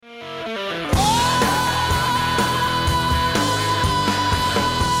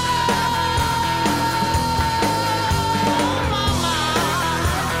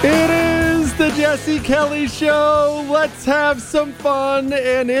It is the Jesse Kelly Show. Let's have some fun,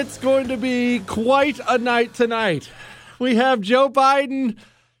 and it's going to be quite a night tonight. We have Joe Biden.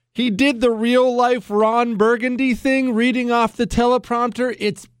 He did the real-life Ron Burgundy thing, reading off the teleprompter.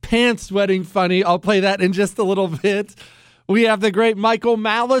 It's pants-sweating funny. I'll play that in just a little bit. We have the great Michael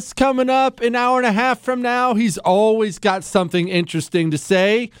Malice coming up an hour and a half from now. He's always got something interesting to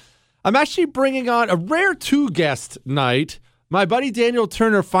say. I'm actually bringing on a rare two-guest night. My buddy Daniel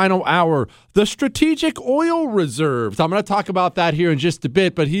Turner, final hour, the strategic oil reserves. I'm going to talk about that here in just a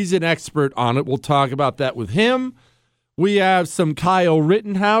bit, but he's an expert on it. We'll talk about that with him. We have some Kyle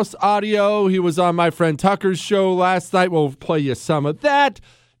Rittenhouse audio. He was on my friend Tucker's show last night. We'll play you some of that.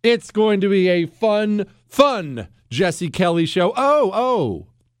 It's going to be a fun Jesse Kelly show.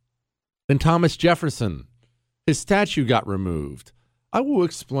 And Thomas Jefferson, his statue got removed. I will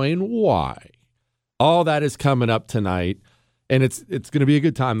explain why. All that is coming up tonight. And it's going to be a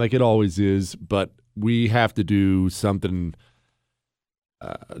good time like it always is, but we have to do something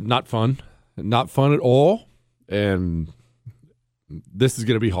not fun at all. And this is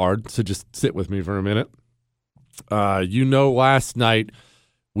going to be hard, so just sit with me for a minute. Last night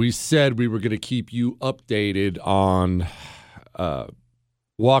we said we were going to keep you updated on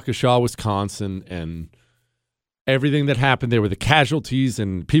Waukesha, Wisconsin, and everything that happened there with the casualties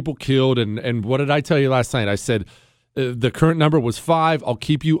and people killed. And what did I tell you last night? I said, the current number was 5. I'll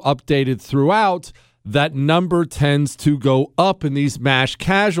keep you updated throughout. That number tends to go up in these mass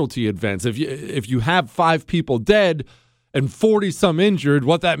casualty events. If you have 5 people dead and 40-some injured,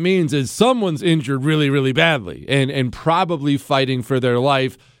 what that means is someone's injured really, really badly and probably fighting for their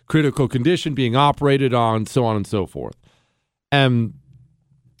life, critical condition, being operated on, so on and so forth. And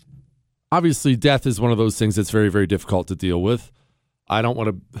obviously, death is one of those things that's very, very difficult to deal with. I don't want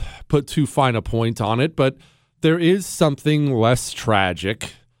to put too fine a point on it, but there is something less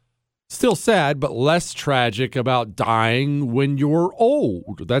tragic, still sad, but less tragic about dying when you're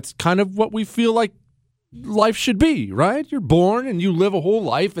old. That's kind of what we feel like life should be, right? You're born and you live a whole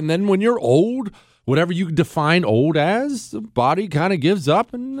life, and then when you're old, whatever you define old as, the body kind of gives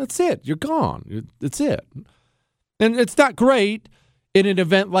up, and that's it. You're gone. That's it. And it's not great in an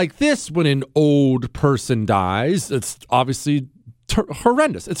event like this when an old person dies. It's obviously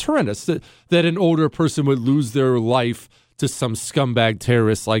horrendous. It's horrendous that an older person would lose their life to some scumbag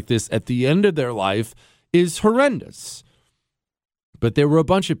terrorists like this at the end of their life is horrendous. But there were a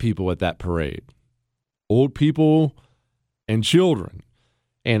bunch of people at that parade, old people and children.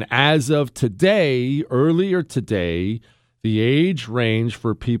 And as of today, earlier today, the age range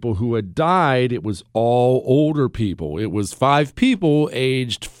for people who had died, it was all older people. It was 5 people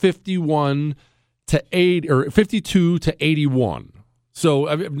aged 51 to 8 or 52 to 81. So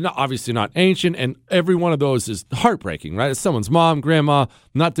obviously not ancient, and every one of those is heartbreaking, right? It's someone's mom, grandma,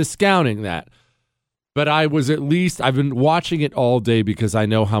 not discounting that. But I've been watching it all day because I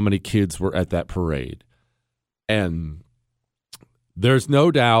know how many kids were at that parade. And there's no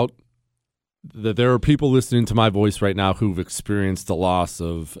doubt that there are people listening to my voice right now who've experienced the loss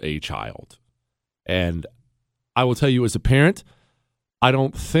of a child. And I will tell you as a parent, I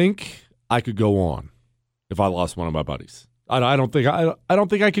don't think I could go on if I lost one of my buddies. I don't think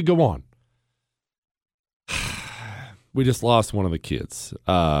I could go on. We just lost one of the kids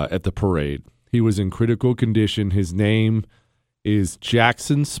at the parade. He was in critical condition. His name is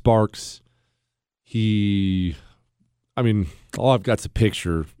Jackson Sparks. All I've got's a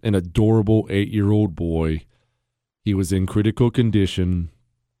picture, an adorable 8-year-old boy. He was in critical condition,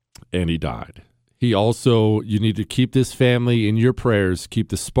 and he died. You need to keep this family in your prayers.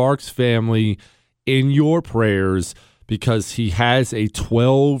 Keep the Sparks family in your prayers, because he has a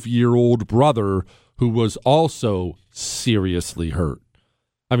 12-year-old brother who was also seriously hurt.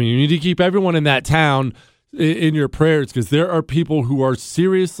 You need to keep everyone in that town in your prayers, because there are people who are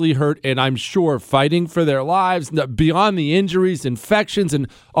seriously hurt and I'm sure fighting for their lives beyond the injuries, infections, and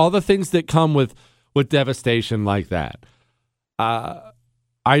all the things that come with devastation like that.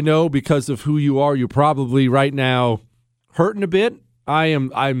 I know because of who you are, you're probably right now hurting a bit.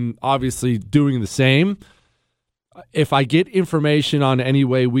 I'm obviously doing the same. If I get information on any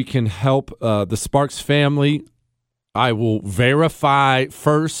way we can help the Sparks family, I will verify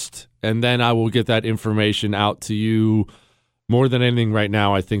first, and then I will get that information out to you. More than anything right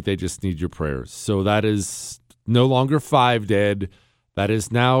now, I think they just need your prayers. So that is no longer 5 dead. That is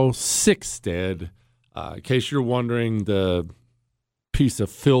now 6 dead. In case you're wondering, the piece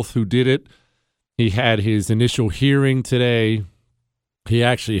of filth who did it, he had his initial hearing today. He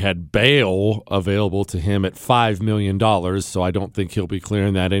actually had bail available to him at $5 million, so I don't think he'll be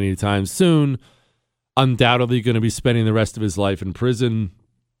clearing that anytime soon. Undoubtedly going to be spending the rest of his life in prison.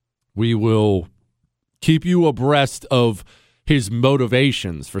 We will keep you abreast of his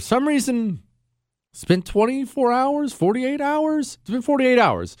motivations. For some reason, it's been 24 hours, 48 hours. It's been 48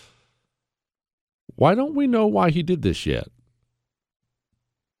 hours. Why don't we know why he did this yet?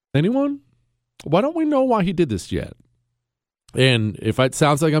 Anyone? Why don't we know why he did this yet? And if it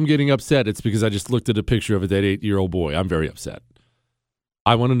sounds like I'm getting upset, it's because I just looked at a picture of a dead 8-year-old boy. I'm very upset.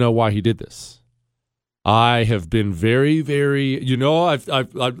 I want to know why he did this. I have been very, very,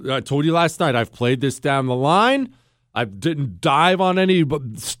 I told you last night, I've played this down the line. I didn't dive on any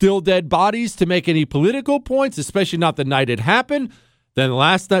still dead bodies to make any political points, especially not the night it happened. Then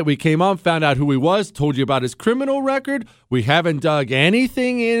last night we came on, found out who he was, told you about his criminal record. We haven't dug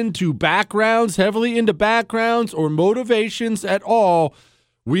anything into backgrounds, heavily into backgrounds or motivations at all.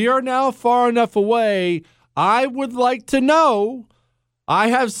 We are now far enough away. I would like to know. I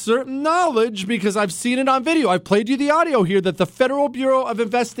have certain knowledge because I've seen it on video. I've played you the audio here that the Federal Bureau of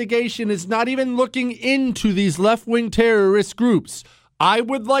Investigation is not even looking into these left-wing terrorist groups. I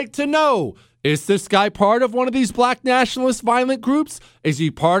would like to know, is this guy part of one of these black nationalist violent groups? Is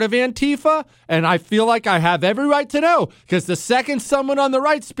he part of Antifa? And I feel like I have every right to know because the second someone on the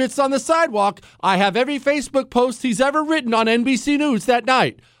right spits on the sidewalk, I have every Facebook post he's ever written on NBC News that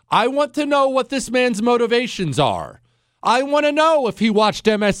night. I want to know what this man's motivations are. I want to know if he watched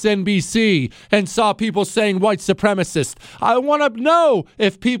MSNBC and saw people saying white supremacist. I want to know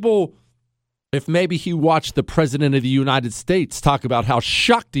if maybe he watched the President of the United States talk about how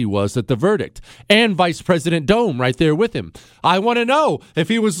shocked he was at the verdict and Vice President Dome right there with him. I want to know if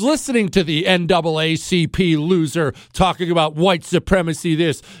he was listening to the NAACP loser talking about white supremacy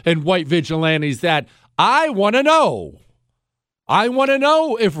this and white vigilantes that. I want to know. I want to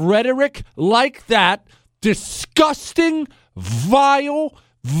know if rhetoric like that, disgusting, vile,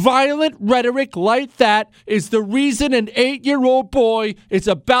 violent rhetoric like that is the reason an 8-year-old boy is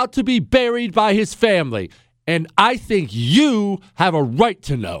about to be buried by his family. And I think you have a right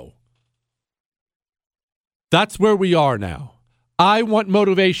to know. That's where we are now. I want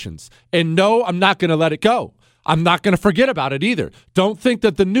motivations. And no, I'm not going to let it go. I'm not going to forget about it either. Don't think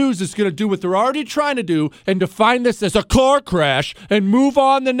that the news is going to do what they're already trying to do and define this as a car crash and move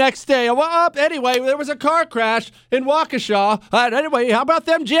on the next day. Well, anyway, there was a car crash in Waukesha. Anyway, how about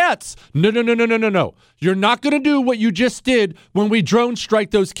them Jets? No. You're not going to do what you just did when we drone strike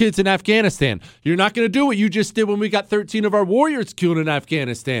those kids in Afghanistan. You're not going to do what you just did when we got 13 of our warriors killed in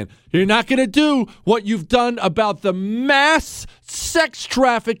Afghanistan. You're not going to do what you've done about the mass sex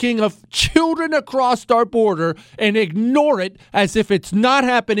trafficking of children across our border and ignore it as if it's not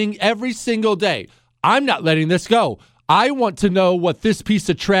happening every single day. I'm not letting this go. I want to know what this piece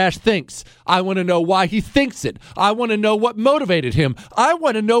of trash thinks. I want to know why he thinks it. I want to know what motivated him. I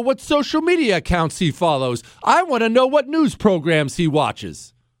want to know what social media accounts he follows. I want to know what news programs he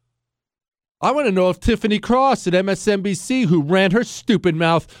watches. I want to know if Tiffany Cross at MSNBC, who ran her stupid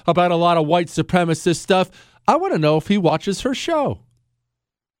mouth about a lot of white supremacist stuff, I want to know if he watches her show.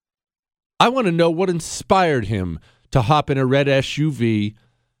 I want to know what inspired him to hop in a red SUV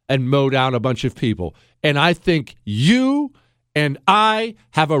and mow down a bunch of people. And I think you and I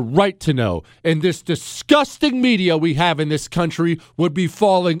have a right to know. And this disgusting media we have in this country would be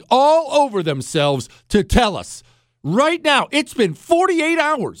falling all over themselves to tell us. Right now, it's been 48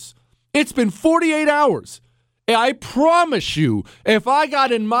 hours. It's been 48 hours. I promise you, if I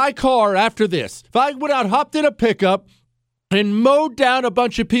got in my car after this, if I went out, hopped in a pickup, and mowed down a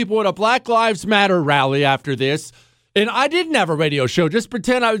bunch of people at a Black Lives Matter rally after this, and I didn't have a radio show, just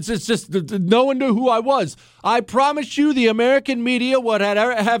pretend I was just no one knew who I was. I promise you the American media would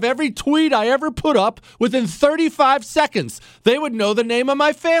have every tweet I ever put up within 35 seconds. They would know the name of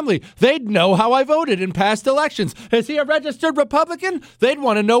my family. They'd know how I voted in past elections. Is he a registered Republican? They'd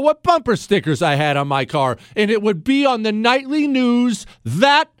want to know what bumper stickers I had on my car. And it would be on the nightly news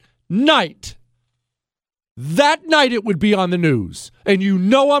that night. That night it would be on the news. And you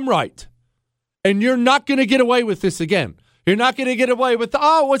know I'm right. And you're not going to get away with this again. You're not going to get away with, it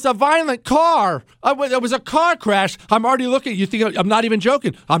was a violent car. It was a car crash. I'm already looking. You think I'm not even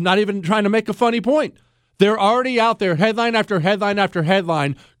joking. I'm not even trying to make a funny point. They're already out there, headline after headline after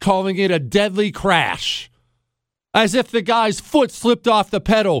headline, calling it a deadly crash. As if the guy's foot slipped off the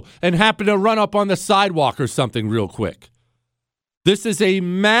pedal and happened to run up on the sidewalk or something real quick. This is a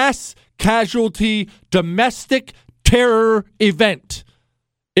mass casualty domestic terror event.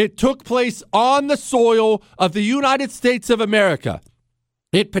 It took place on the soil of the United States of America.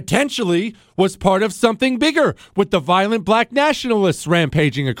 It potentially was part of something bigger with the violent black nationalists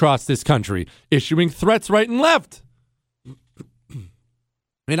rampaging across this country, issuing threats right and left.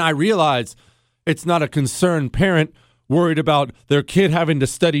 And I realize it's not a concerned parent worried about their kid having to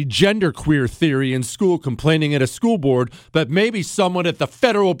study genderqueer theory in school, complaining at a school board, but maybe someone at the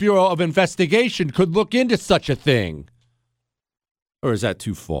Federal Bureau of Investigation could look into such a thing. Or is that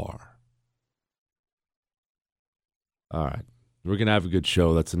too far? All right. We're going to have a good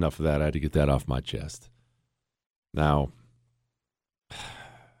show. That's enough of that. I had to get that off my chest. Now,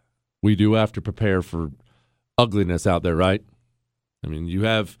 we do have to prepare for ugliness out there, right? I mean, you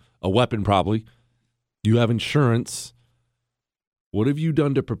have a weapon probably. You have insurance. What have you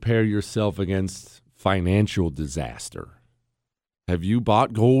done to prepare yourself against financial disaster? Have you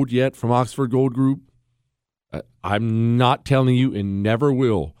bought gold yet from Oxford Gold Group? I'm not telling you, and never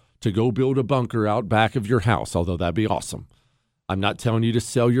will, to go build a bunker out back of your house, although that'd be awesome. I'm not telling you to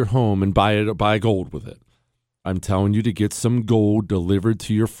sell your home and buy gold with it. I'm telling you to get some gold delivered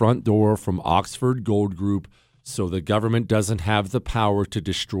to your front door from Oxford Gold Group so the government doesn't have the power to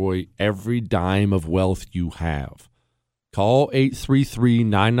destroy every dime of wealth you have. Call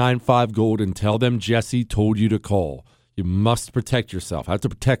 833-995-GOLD and tell them Jesse told you to call. You must protect yourself. I have to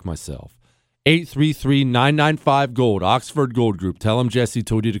protect myself. 833-995-GOLD, Oxford Gold Group. Tell them Jesse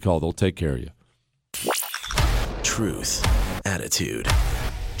told you to call. They'll take care of you. Truth, attitude,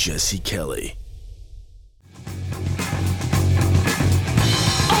 Jesse Kelly.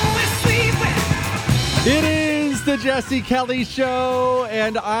 It is the Jesse Kelly Show,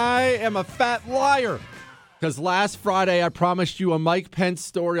 and I am a fat liar. Because last Friday I promised you a Mike Pence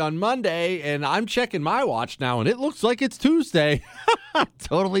story on Monday, and I'm checking my watch now, and it looks like it's Tuesday.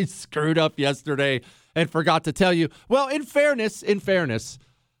 Totally screwed up yesterday and forgot to tell you. Well, in fairness,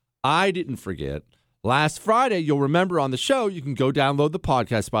 I didn't forget. Last Friday, you'll remember on the show, you can go download the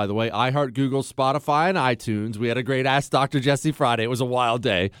podcast, by the way, iHeart, Google, Spotify, and iTunes. We had a great Ask Dr. Jesse Friday. It was a wild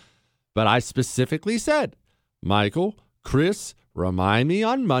day. But I specifically said, Michael, Chris, remind me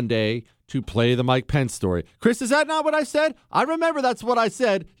on Monday to play the Mike Pence story. Chris, is that not what I said? I remember that's what I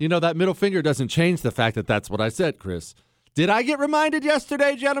said. You know, that middle finger doesn't change the fact that that's what I said, Chris. Did I get reminded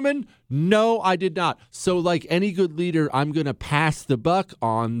yesterday, gentlemen? No, I did not. So like any good leader, I'm going to pass the buck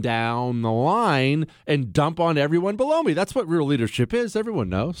on down the line and dump on everyone below me. That's what real leadership is. Everyone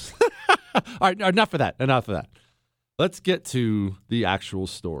knows. All right, enough of that. Let's get to the actual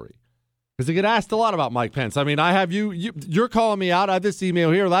story. Because I get asked a lot about Mike Pence. I mean, I have you're calling me out. I have this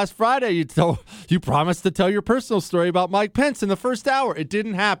email here. Last Friday, you promised to tell your personal story about Mike Pence in the first hour. It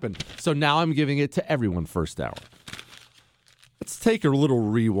didn't happen. So now I'm giving it to everyone first hour. Let's take a little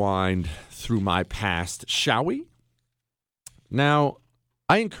rewind through my past, shall we? Now,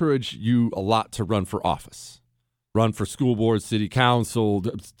 I encourage you a lot to run for office. Run for school board, city council,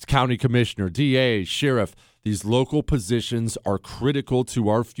 county commissioner, DA, sheriff. These local positions are critical to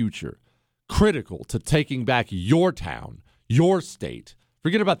our future. Critical to taking back your town, your state.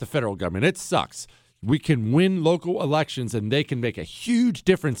 Forget about the federal government. It sucks. We can win local elections, and they can make a huge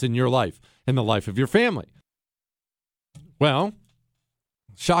difference in your life and the life of your family. Well,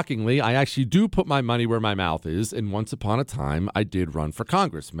 shockingly, I actually do put my money where my mouth is, and once upon a time, I did run for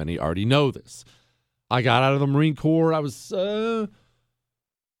Congress. Many already know this. I got out of the Marine Corps. I was 22,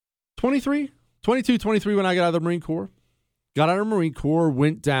 23 when I got out of the Marine Corps. Got out of the Marine Corps,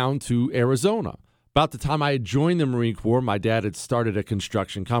 went down to Arizona. About the time I had joined the Marine Corps, my dad had started a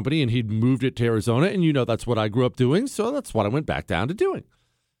construction company, and he'd moved it to Arizona, and you know that's what I grew up doing, so that's what I went back down to doing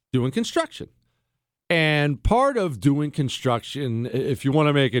construction. And part of doing construction, if you want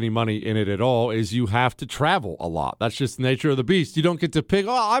to make any money in it at all, is you have to travel a lot. That's just the nature of the beast. You don't get to pick,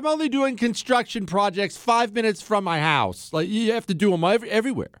 I'm only doing construction projects 5 minutes from my house. Like, you have to do them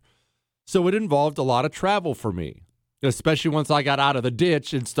everywhere. So it involved a lot of travel for me, especially once I got out of the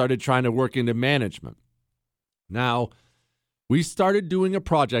ditch and started trying to work into management. Now, we started doing a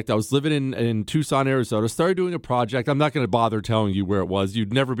project. I was living in Tucson, Arizona. Started doing a project. I'm not going to bother telling you where it was.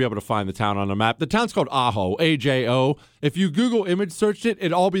 You'd never be able to find the town on a map. The town's called Ajo, A-J-O. If you Google image searched it,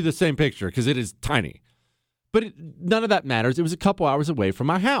 it'd all be the same picture because it is tiny. But none of that matters. It was a couple hours away from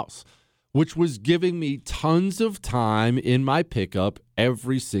my house, which was giving me tons of time in my pickup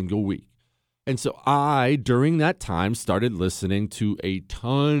every single week. And so I, during that time, started listening to a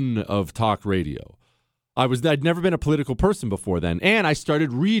ton of talk radio. I'd never been a political person before then, and I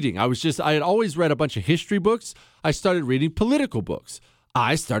started reading. I had always read a bunch of history books. I started reading political books.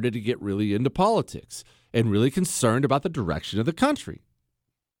 I started to get really into politics and really concerned about the direction of the country.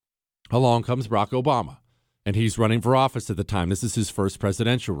 Along comes Barack Obama, and he's running for office at the time. This is his first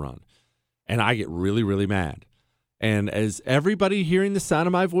presidential run, and I get really, really mad. And as everybody hearing the sound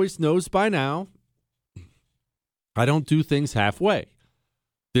of my voice knows by now, I don't do things halfway.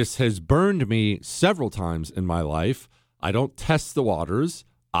 This has burned me several times in my life. I don't test the waters.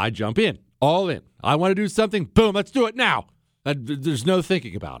 I jump in. All in. I want to do something. Boom, let's do it now. There's no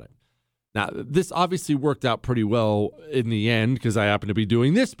thinking about it. Now, this obviously worked out pretty well in the end because I happen to be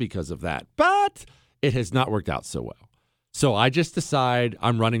doing this because of that. But it has not worked out so well. So I just decide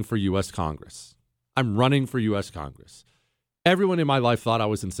I'm running for U.S. Congress. I'm running for U.S. Congress. Everyone in my life thought I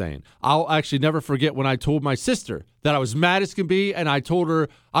was insane. I'll actually never forget when I told my sister that I was mad as can be, and I told her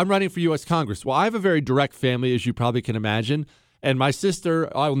I'm running for U.S. Congress. Well, I have a very direct family, as you probably can imagine. And my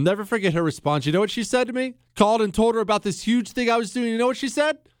sister, I'll never forget her response. You know what she said to me? Called and told her about this huge thing I was doing. You know what she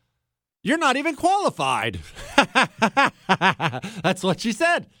said? You're not even qualified. That's what she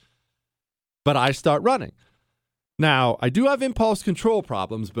said. But I start running. Now, I do have impulse control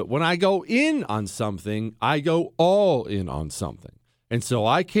problems, but when I go in on something, I go all in on something. And so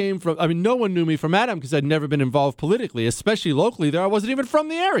I came from, no one knew me from Adam because I'd never been involved politically, especially locally there. I wasn't even from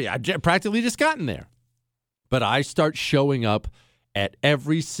the area. I'd practically just gotten there. But I start showing up at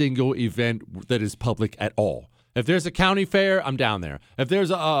every single event that is public at all. If there's a county fair, I'm down there. If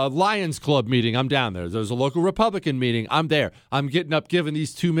there's a Lions Club meeting, I'm down there. There's a local Republican meeting, I'm there. I'm getting up, giving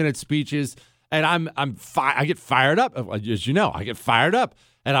these 2-minute speeches, and I get fired up. As you know, I get fired up.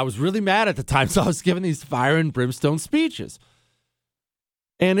 And I was really mad at the time, so I was giving these fire and brimstone speeches.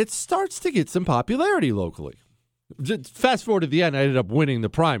 And it starts to get some popularity locally. Just fast forward to the end, I ended up winning the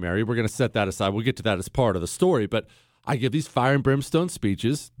primary. We're going to set that aside. We'll get to that as part of the story. But I give these fire and brimstone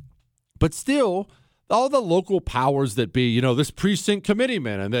speeches. But still, all the local powers that be, this precinct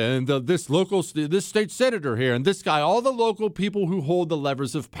committeeman and this state senator here and this guy, all the local people who hold the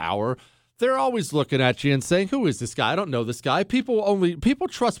levers of power, they're always looking at you and saying, who is this guy? I don't know this guy. People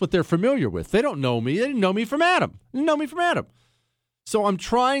trust what they're familiar with. They don't know me. They didn't know me from Adam. So I'm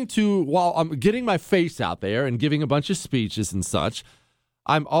trying to, while I'm getting my face out there and giving a bunch of speeches and such,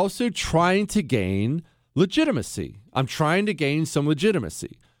 I'm also trying to gain legitimacy. I'm trying to gain some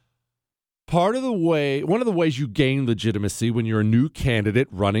legitimacy. One of the ways you gain legitimacy when you're a new candidate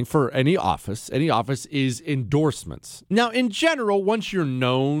running for any office is endorsements. Now, in general, once you're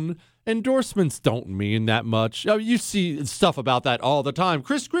known, endorsements don't mean that much. You see stuff about that all the time.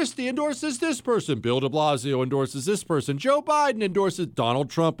 Chris Christie endorses this person. Bill de Blasio endorses this person. Joe Biden endorses Donald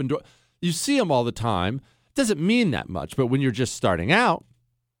Trump. You see them all the time. It doesn't mean that much, but when you're just starting out,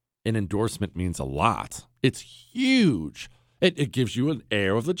 an endorsement means a lot. It's huge. It gives you an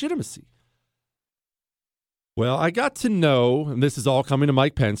air of legitimacy. Well, I got to know, and this is all coming to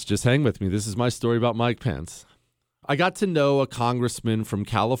Mike Pence. Just hang with me. This is my story about Mike Pence. I got to know a congressman from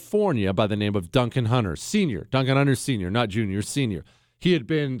California by the name of Duncan Hunter Sr., not junior, senior. He had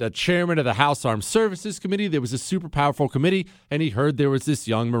been the chairman of the House Armed Services Committee. There was a super powerful committee, and he heard there was this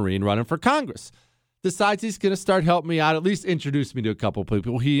young Marine running for Congress. Decides he's going to start helping me out, at least introduce me to a couple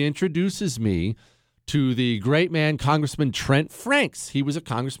people. He introduces me to the great man, Congressman Trent Franks. He was a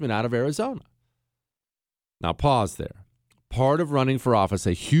congressman out of Arizona. Now, pause there. Part of running for office,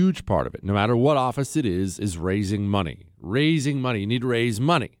 a huge part of it, no matter what office it is raising money. Raising money. You need to raise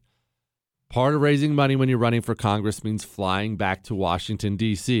money. Part of raising money when you're running for Congress means flying back to Washington,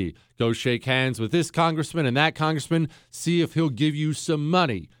 D.C. Go shake hands with this congressman and that congressman. See if he'll give you some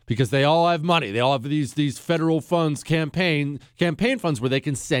money because they all have money. They all have these federal funds, campaign funds where they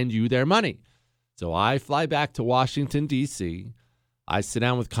can send you their money. So I fly back to Washington, D.C. I sit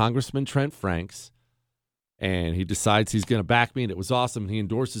down with Congressman Trent Franks. And he decides he's going to back me, and it was awesome. He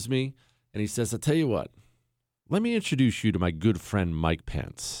endorses me, and he says, I'll tell you what, let me introduce you to my good friend Mike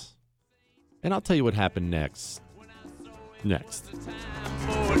Pence. And I'll tell you what happened next.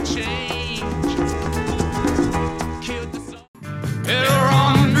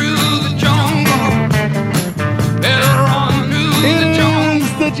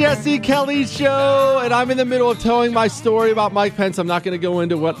 The Jesse Kelly Show, and I'm in the middle of telling my story about Mike Pence. I'm not going to go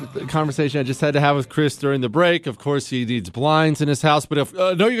into what the conversation I just had to have with Chris during the break. Of course, he needs blinds in his house, but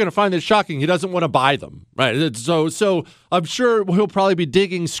you're going to find this shocking. He doesn't want to buy them, right? So I'm sure he'll probably be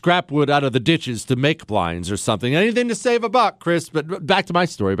digging scrap wood out of the ditches to make blinds or something. Anything to save a buck, Chris. But back to my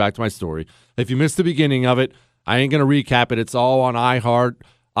story. If you missed the beginning of it, I ain't going to recap it. It's all on iHeart,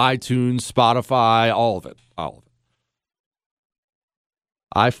 iTunes, Spotify, all of it.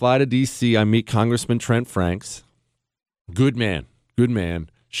 I fly to D.C. I meet Congressman Trent Franks. Good man.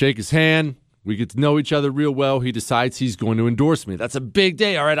 Shake his hand. We get to know each other real well. He decides he's going to endorse me. That's a big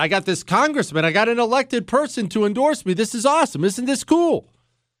day. All right, I got this congressman. I got an elected person to endorse me. This is awesome. Isn't this cool?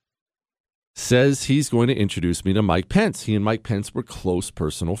 Says he's going to introduce me to Mike Pence. He and Mike Pence were close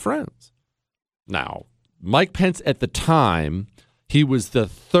personal friends. Now, Mike Pence at the time, he was the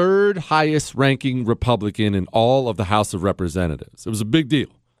third highest ranking Republican in all of the House of Representatives. It was a big deal.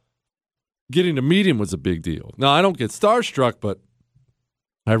 Getting to meet him was a big deal. Now, I don't get starstruck, but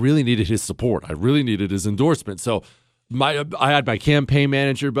I really needed his support. I really needed his endorsement. So I had my campaign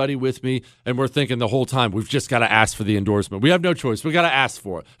manager buddy with me, and we're thinking the whole time, we've just got to ask for the endorsement. We have no choice. We got to ask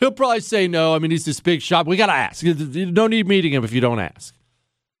for it. He'll probably say no. I mean, he's this big shot. We got to ask. You don't need meeting him if you don't ask.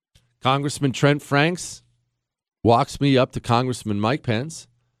 Congressman Trent Franks walks me up to Congressman Mike Pence,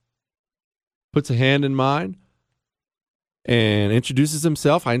 puts a hand in mine, and introduces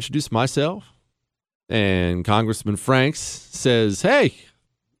himself. I introduce myself. And Congressman Franks says, hey,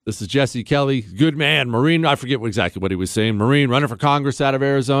 this is Jesse Kelly, good man, Marine. I forget exactly what he was saying. Marine, running for Congress out of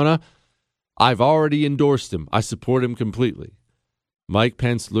Arizona. I've already endorsed him. I support him completely. Mike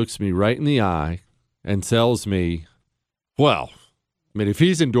Pence looks me right in the eye and tells me, well, I mean, if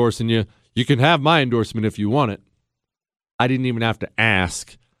he's endorsing you, you can have my endorsement if you want it. I didn't even have to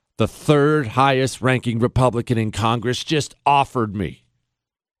ask. The third highest ranking Republican in Congress just offered me.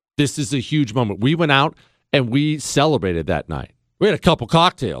 This is a huge moment. We went out and we celebrated that night. We had a couple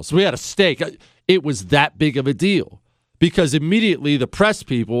cocktails. We had a steak. It was that big of a deal because immediately the press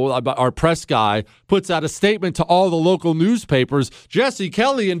people, our press guy, puts out a statement to all the local newspapers. Jesse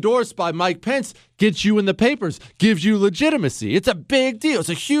Kelly, endorsed by Mike Pence, gets you in the papers, gives you legitimacy. It's a big deal. It's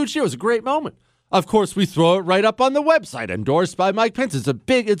a huge deal. It's a great moment. Of course, we throw it right up on the website, endorsed by Mike Pence. It's a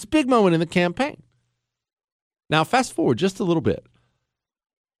big moment in the campaign. Now, fast forward just a little bit.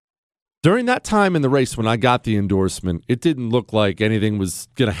 During that time in the race when I got the endorsement, it didn't look like anything was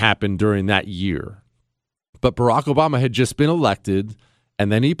going to happen during that year. But Barack Obama had just been elected,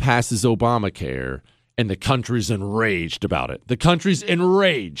 and then he passes Obamacare, and the country's enraged about it. The country's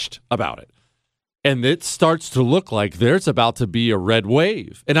enraged about it. And it starts to look like there's about to be a red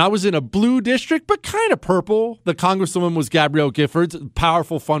wave. And I was in a blue district, but kind of purple. The congresswoman was Gabrielle Giffords,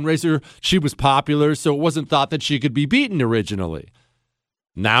 powerful fundraiser. She was popular, so it wasn't thought that she could be beaten originally.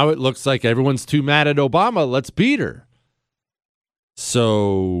 Now it looks like everyone's too mad at Obama. Let's beat her.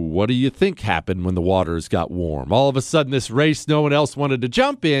 So what do you think happened when the waters got warm? All of a sudden, this race no one else wanted to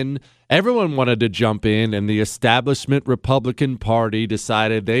jump in. Everyone wanted to jump in, and the establishment Republican Party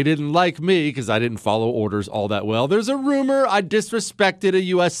decided they didn't like me because I didn't follow orders all that well. There's a rumor I disrespected a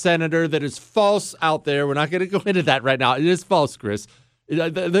U.S. senator that is false out there. We're not going to go into that right now. It is false, Chris.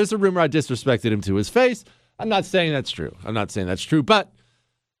 There's a rumor I disrespected him to his face. I'm not saying that's true. But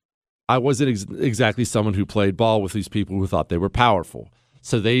I wasn't exactly someone who played ball with these people who thought they were powerful.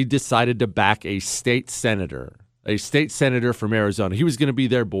 So they decided to back a state senator from Arizona. He was going to be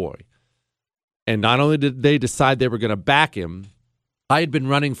their boy. And not only did they decide they were going to back him, I had been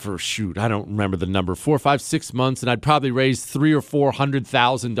running for, I don't remember the number, 4, 5, 6 months, and I'd probably raised $300,000 or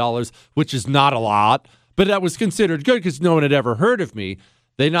 $400,000, which is not a lot, but that was considered good because no one had ever heard of me.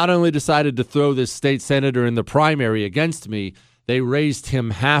 They not only decided to throw this state senator in the primary against me, they raised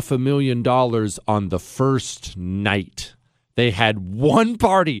him $500,000 on the first night. They had one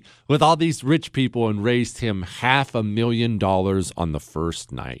party with all these rich people and raised him $500,000 on the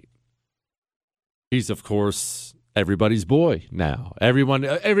first night. He's, of course, everybody's boy now. Every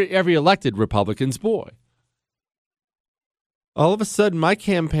elected Republican's boy. All of a sudden, my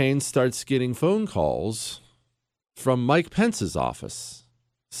campaign starts getting phone calls from Mike Pence's office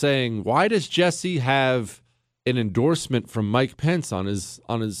saying, why does Jesse have an endorsement from Mike Pence on his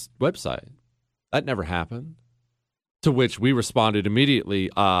website? That never happened. To which we responded immediately,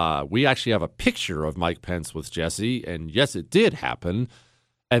 we actually have a picture of Mike Pence with Jesse, and yes, it did happen.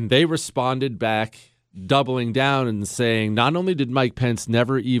 And they responded back, doubling down and saying, not only did Mike Pence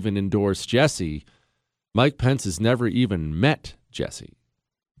never even endorse Jesse, Mike Pence has never even met Jesse.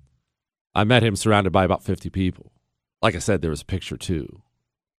 I met him surrounded by about 50 people. Like I said, there was a picture too.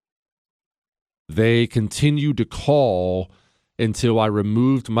 They continued to call until I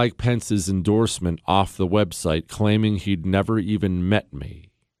removed Mike Pence's endorsement off the website, claiming he'd never even met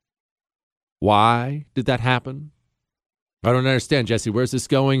me. Why did that happen? I don't understand, Jesse. Where's this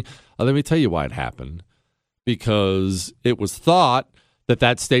going? Let me tell you why it happened. Because it was thought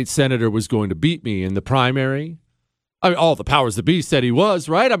that state senator was going to beat me in the primary. I mean, all the powers that be said he was,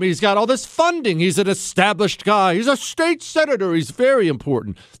 right? I mean, he's got all this funding. He's an established guy. He's a state senator. He's very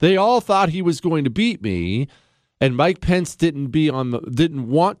important. They all thought he was going to beat me, and Mike Pence didn't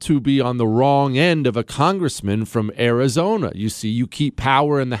want to be on the wrong end of a congressman from Arizona. You see, you keep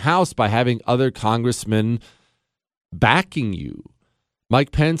power in the House by having other congressmen backing you.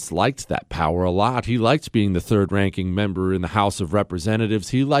 Mike Pence liked that power a lot. He liked being the third-ranking member in the House of Representatives.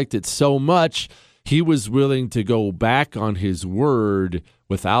 He liked it so much, he was willing to go back on his word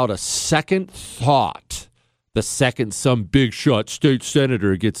without a second thought the second some big shot state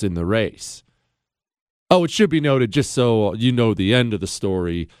senator gets in the race. Oh, it should be noted, just so you know the end of the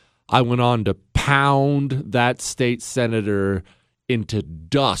story, I went on to pound that state senator into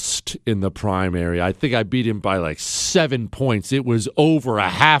dust in the primary. I think I beat him by like 7 points. It was over a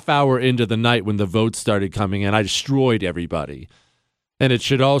half hour into the night when the votes started coming in. I destroyed everybody. And it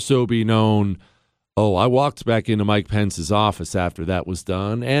should also be known, I walked back into Mike Pence's office after that was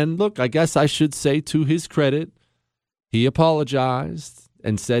done. And look, I guess I should say to his credit, he apologized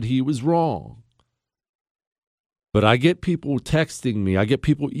and said he was wrong. But I get people texting me. I get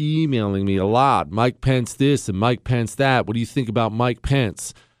people emailing me a lot. Mike Pence this and Mike Pence that. What do you think about Mike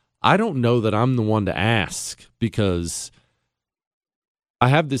Pence? I don't know that I'm the one to ask because I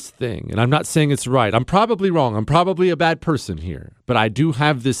have this thing, and I'm not saying it's right. I'm probably wrong. I'm probably a bad person here. But I do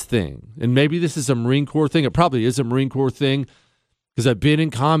have this thing. And maybe this is a Marine Corps thing. It probably is a Marine Corps thing because I've been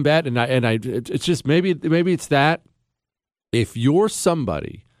in combat, and it's just maybe it's that. If you're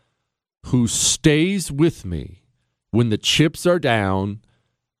somebody who stays with me when the chips are down,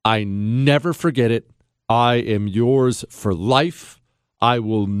 I never forget it. I am yours for life. I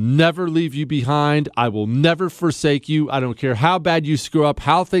will never leave you behind. I will never forsake you. I don't care how bad you screw up,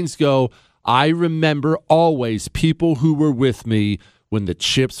 how things go. I remember always people who were with me when the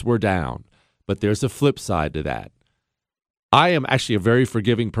chips were down. But there's a flip side to that. I am actually a very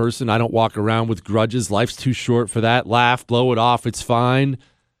forgiving person. I don't walk around with grudges. Life's too short for that. Laugh, blow it off. It's fine.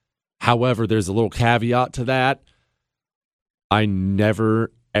 However, there's a little caveat to that. I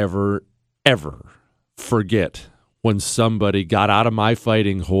never, ever, ever forget when somebody got out of my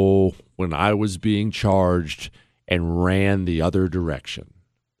fighting hole when I was being charged and ran the other direction.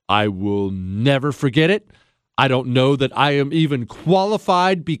 I will never forget it. I don't know that I am even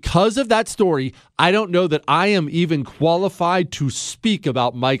qualified because of that story. I don't know that I am even qualified to speak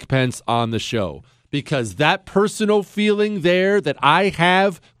about Mike Pence on the show because that personal feeling there that I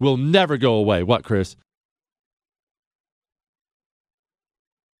have will never go away. What, Chris?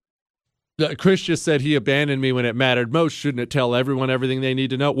 Chris just said he abandoned me when it mattered most. Shouldn't it tell everyone everything they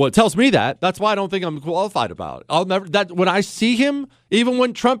need to know? Well, it tells me that. That's why I don't think I'm qualified about it. I'll never. That when I see him, even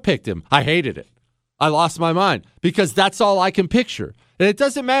when Trump picked him, I hated it. I lost my mind because that's all I can picture. And it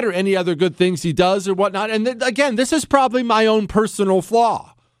doesn't matter any other good things he does or whatnot. And again, this is probably my own personal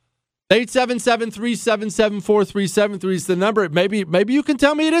flaw. 877-377-4373 is the number. Maybe you can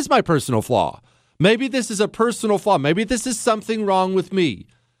tell me it is my personal flaw. Maybe this is a personal flaw. Maybe this is something wrong with me.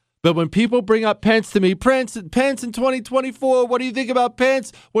 But when people bring up Pence to me, Pence in 2024, what do you think about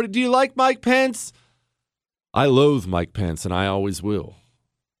Pence? Do you like Mike Pence? I loathe Mike Pence, and I always will.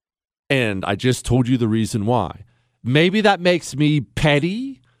 And I just told you the reason why. Maybe that makes me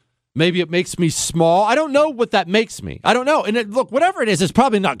petty. Maybe it makes me small. I don't know what that makes me. I don't know. And look, whatever it is, it's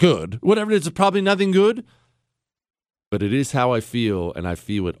probably not good. Whatever it is, it's probably nothing good. But it is how I feel, and I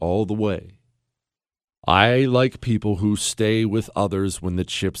feel it all the way. I like people who stay with others when the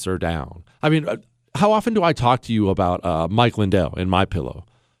chips are down. I mean, how often do I talk to you about Mike Lindell in MyPillow?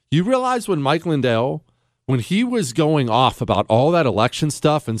 You realize when Mike Lindell, when he was going off about all that election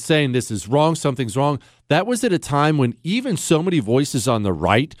stuff and saying this is wrong, something's wrong, that was at a time when even so many voices on the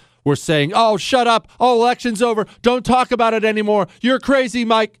right were saying, oh, shut up, oh, election's over, don't talk about it anymore, you're crazy,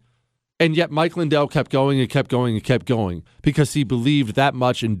 Mike. And yet Mike Lindell kept going and kept going and kept going because he believed that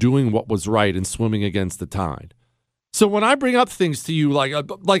much in doing what was right and swimming against the tide. So when I bring up things to you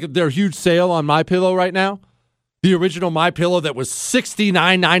like their huge sale on MyPillow right now, the original MyPillow that was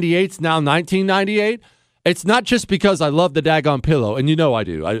 $69.98 is now $19.98, it's not just because I love the daggone pillow, and you know I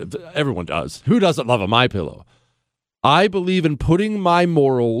do. Everyone does. Who doesn't love a MyPillow? I believe in putting my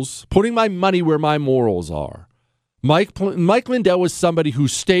money where my morals are. Mike Lindell was somebody who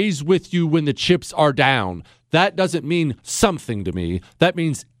stays with you when the chips are down. That doesn't mean something to me. That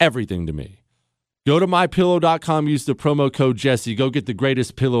means everything to me. Go to MyPillow.com, use the promo code Jesse. Go get the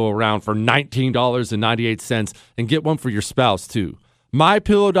greatest pillow around for $19.98 and get one for your spouse, too.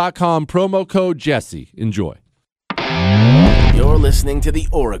 MyPillow.com, promo code Jesse. Enjoy. You're listening to The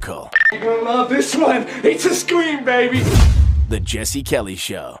Oracle. You're going to love this one. It's a scream, baby. The Jesse Kelly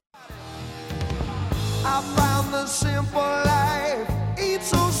Show. I found the simple life. It's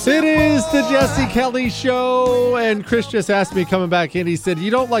so simple. It is the Jesse Kelly Show, and Chris just asked me coming back in. He said,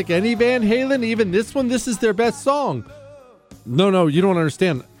 you don't like any Van Halen, even this one? This is their best song. No, you don't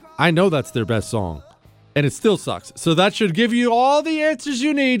understand. I know that's their best song, and it still sucks. So that should give you all the answers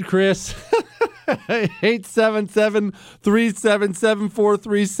you need, Chris.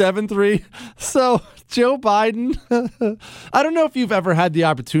 877-377-4373. So Joe Biden, I don't know if you've ever had the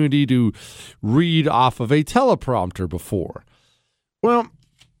opportunity to read off of a teleprompter before. Well,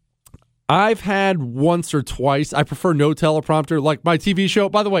 I've had once or twice. I prefer no teleprompter. Like my TV show.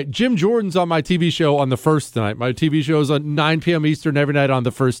 By the way, Jim Jordan's on my TV show on the first night. My TV show is on 9 p.m. Eastern every night on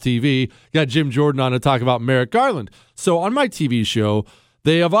the first TV. Got Jim Jordan on to talk about Merrick Garland. So on my TV show,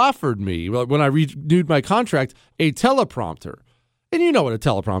 they have offered me, when I renewed my contract, a teleprompter. And you know what a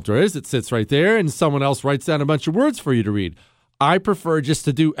teleprompter is. It sits right there and someone else writes down a bunch of words for you to read. I prefer just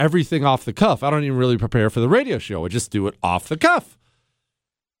to do everything off the cuff. I don't even really prepare for the radio show. I just do it off the cuff.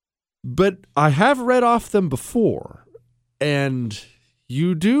 But I have read off them before, and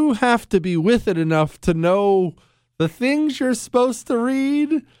you do have to be with it enough to know the things you're supposed to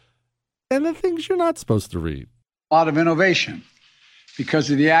read and the things you're not supposed to read. A lot of innovation.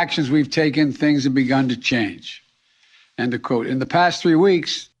 Because of the actions we've taken, things have begun to change. End of quote. In the past 3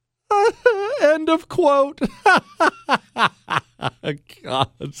 weeks. End of quote.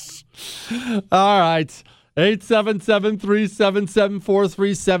 Gosh. All right.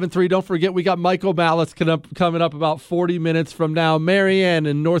 877-377-4373. Don't forget, we got Michael Malice coming up about 40 minutes from now. Marianne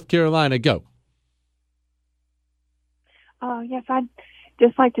in North Carolina, go. Yes, I'd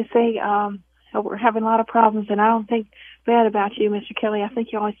just like to say we're having a lot of problems, and I don't think bad about you, Mr. Kelly. I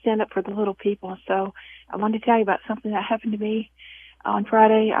think you always stand up for the little people. So I wanted to tell you about something that happened to me on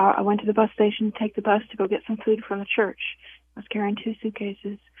Friday. I went to the bus station to take the bus to go get some food from the church. I was carrying 2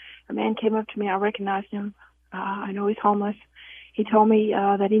 suitcases. A man came up to me. I recognized him. I know he's homeless. He told me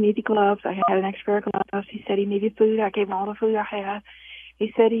that he needed gloves. I had an extra pair of gloves. He said he needed food. I gave him all the food I had.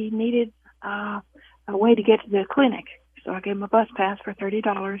 He said he needed a way to get to the clinic. So I gave him a bus pass for $30,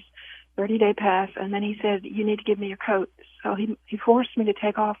 30-day pass. And then he said, you need to give me your coat. So he forced me to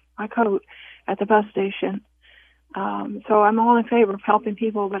take off my coat at the bus station. So I'm all in favor of helping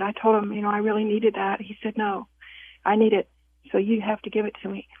people, but I told him, I really needed that. He said, no, I need it. So you have to give it to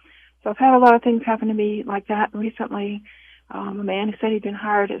me. So I've had a lot of things happen to me like that recently. A man who said he'd been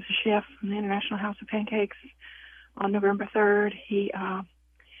hired as a chef in the International House of Pancakes on November 3rd. He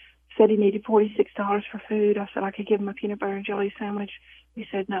said he needed $46 for food. I said I could give him a peanut butter and jelly sandwich. He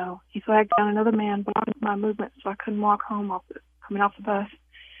said no. He flagged down another man blocking my movement so I couldn't walk home coming off the bus.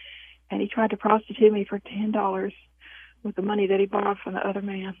 And he tried to prostitute me for $10 with the money that he borrowed from the other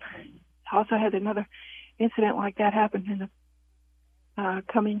man. I also had another incident like that happen in the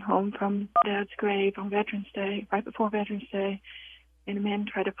coming home from Dad's grave on Veterans Day, right before Veterans Day, and a man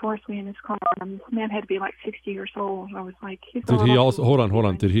tried to force me in his car. And this man had to be like 60 years old. I was like, did he also hold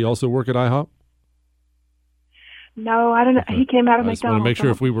on? Did he also work at IHOP? No, I don't know. Okay. He came out of McDonald's. I want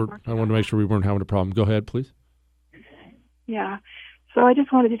to make sure we weren't having a problem. Go ahead, please. Yeah. So I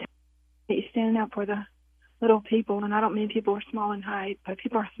just wanted to tell you, standing up for the little people, and I don't mean people are small in height, but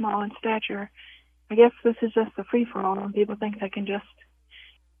people are small in stature. I guess this is just a free-for-all, and people think they can just...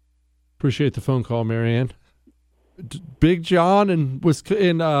 Appreciate the phone call, Marianne. Big John in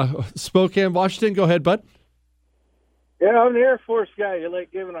Spokane, Washington. Go ahead, bud. Yeah, I'm an Air Force guy. You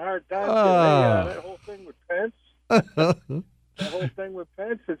like giving a hard time to that whole thing with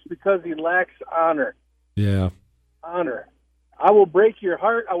Pence. It's because he lacks honor. Yeah. Honor. I will break your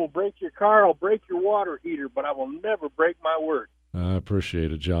heart. I will break your car. I'll break your water heater, but I will never break my word. I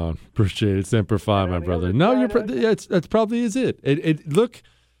appreciate it, John. Appreciate it. Semper Fi, my brother. No, that's probably is it. Look,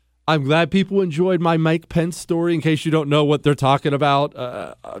 I'm glad people enjoyed my Mike Pence story. In case you don't know what they're talking about,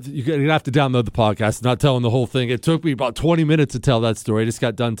 you're going to have to download the podcast. Not telling the whole thing. It took me about 20 minutes to tell that story. I just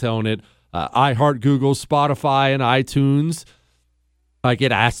got done telling it. iHeart, Google, Spotify, and iTunes. I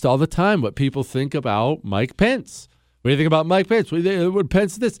get asked all the time what people think about Mike Pence. What do you think about Mike Pence? What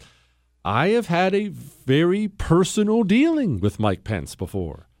Pence this? I have had a very personal dealing with Mike Pence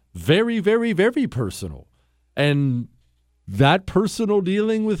before. Very, very, very personal. And that personal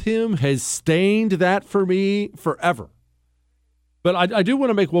dealing with him has stained that for me forever. But I do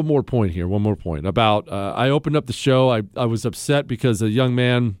want to make one more point here, about I opened up the show. I was upset because a young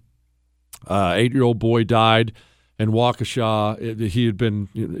man, 8-year-old boy, died in Waukesha. He had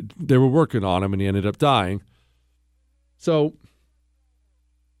been, they were working on him, and he ended up dying. So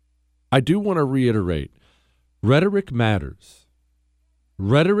I do want to reiterate, rhetoric matters.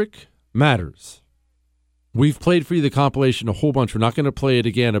 Rhetoric matters. We've played for you the compilation a whole bunch. We're not going to play it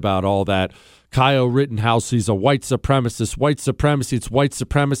again about all that. Kyle Rittenhouse, he's a white supremacist. White supremacy, it's white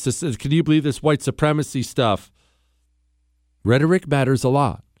supremacist. Can you believe this white supremacy stuff? Rhetoric matters a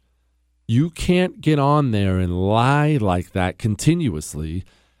lot. You can't get on there and lie like that continuously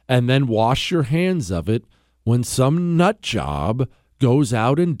and then wash your hands of it when some nut job goes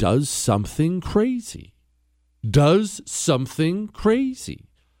out and does something crazy. And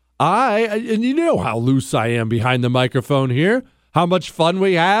you know how loose I am behind the microphone here, how much fun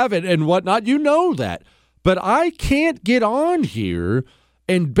we have and whatnot. You know that. But I can't get on here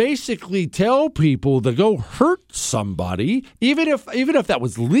and basically tell people to go hurt somebody, even if that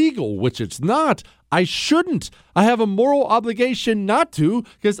was legal, which it's not. I shouldn't. I have a moral obligation not to,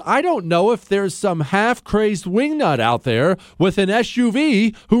 because I don't know if there's some half-crazed wingnut out there with an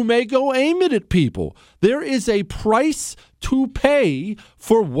SUV who may go aim it at people. There is a price to pay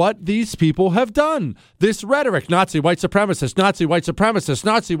for what these people have done. This rhetoric, Nazi white supremacist, Nazi white supremacist,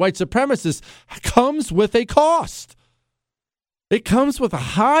 Nazi white supremacist, comes with a cost. It comes with a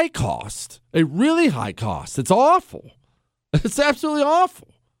high cost, a really high cost. It's awful. It's absolutely awful.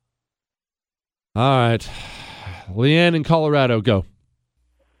 All right. Leanne in Colorado, go.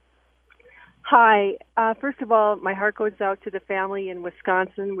 Hi. First of all, my heart goes out to the family in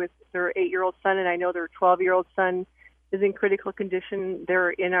Wisconsin with their 8-year-old son, and I know their 12-year-old son is in critical condition.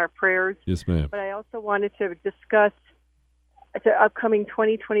 They're in our prayers. Yes, ma'am. But I also wanted to discuss the upcoming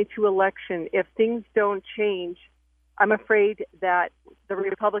 2022 election. If things don't change, I'm afraid that the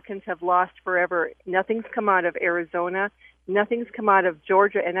Republicans have lost forever. Nothing's come out of Arizona. Nothing's come out of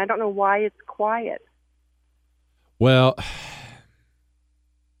Georgia, and I don't know why it's quiet. Well,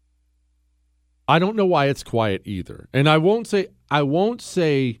 I don't know why it's quiet either. And I won't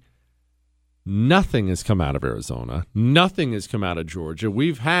say nothing has come out of Arizona. Nothing has come out of Georgia.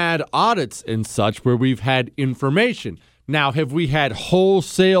 We've had audits and such where we've had information. Now, have we had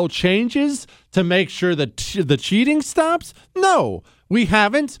wholesale changes to make sure that the cheating stops? No, we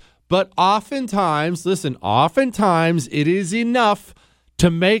haven't. But oftentimes it is enough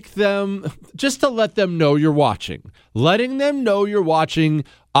to make them, just to let them know you're watching. Letting them know you're watching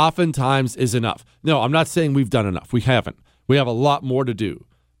oftentimes is enough. No, I'm not saying we've done enough. We haven't. We have a lot more to do.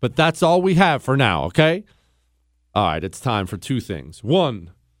 But that's all we have for now, okay? All right, it's time for two things.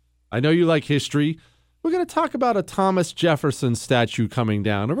 One, I know you like history. We're going to talk about a Thomas Jefferson statue coming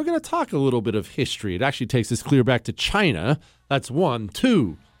down, and we're going to talk a little bit of history. It actually takes us clear back to China. That's one.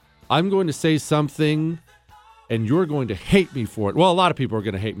 Two, I'm going to say something, and you're going to hate me for it. Well, a lot of people are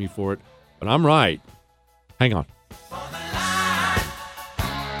going to hate me for it, but I'm right. Hang on.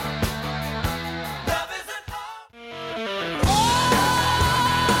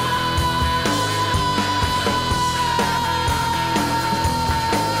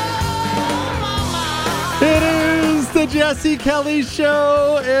 It is the Jesse Kelly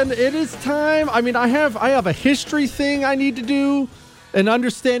Show, and it is time. I mean, I have a history thing I need to do, an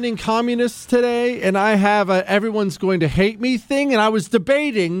understanding communists today, and I have a everyone's going to hate me thing. And I was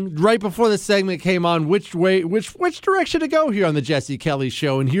debating right before the segment came on which direction to go here on the Jesse Kelly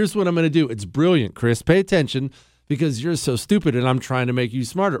Show. And here's what I'm going to do. It's brilliant, Chris. Pay attention, because you're so stupid, and I'm trying to make you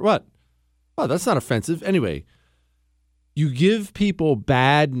smarter. What? Oh, that's not offensive. Anyway, you give people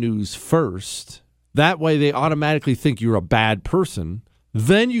bad news first. That way they automatically think you're a bad person.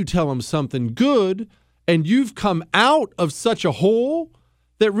 Then you tell them something good, and you've come out of such a hole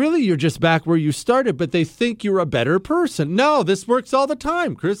that really you're just back where you started, but they think you're a better person. No, this works all the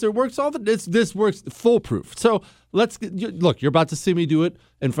time, Chris. It works this works foolproof. So look, you're about to see me do it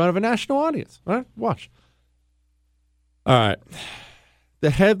in front of a national audience. All right, watch. All right. The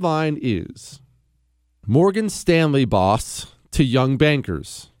headline is Morgan Stanley boss to young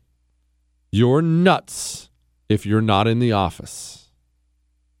bankers. You're nuts if you're not in the office.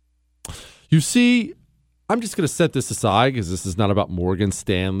 You see, I'm just going to set this aside because this is not about Morgan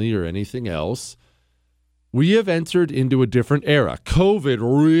Stanley or anything else. We have entered into a different era. COVID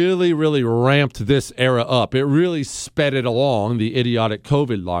really, really ramped this era up. It really sped it along, the idiotic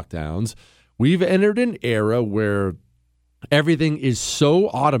COVID lockdowns. We've entered an era where everything is so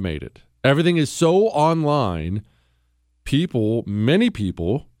automated. Everything is so online. Many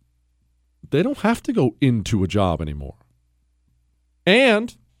people, they don't have to go into a job anymore.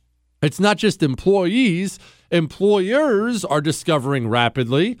 And it's not just employees. Employers are discovering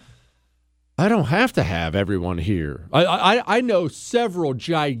rapidly, I don't have to have everyone here. I know several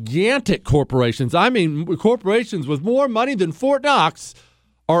gigantic corporations. I mean, corporations with more money than Fort Knox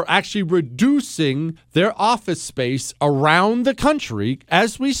are actually reducing their office space around the country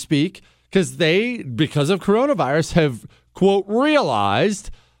as we speak because of coronavirus, have, quote,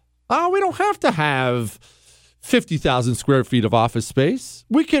 realized, we don't have to have 50,000 square feet of office space.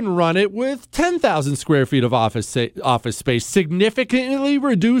 We can run it with 10,000 square feet of office space, significantly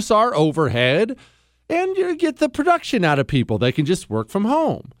reduce our overhead, and get the production out of people. They can just work from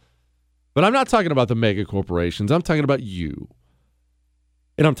home. But I'm not talking about the mega corporations. I'm talking about you.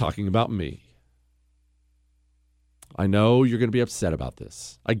 And I'm talking about me. I know you're going to be upset about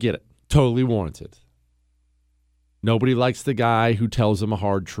this. I get it. Totally warranted. Nobody likes the guy who tells them a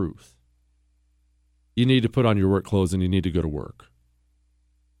hard truth. You need to put on your work clothes and you need to go to work.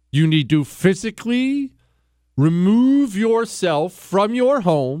 You need to physically remove yourself from your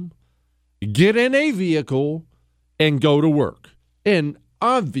home, get in a vehicle, and go to work. And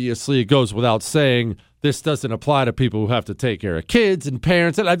obviously, it goes without saying, this doesn't apply to people who have to take care of kids and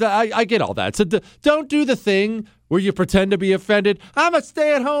parents. And I get all that. So don't do the thing where you pretend to be offended. I'm a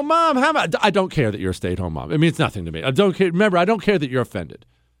stay-at-home mom. I don't care that you're a stay-at-home mom. It means nothing to me. I don't care. Remember, I don't care that you're offended.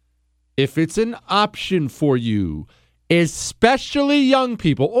 If it's an option for you, especially young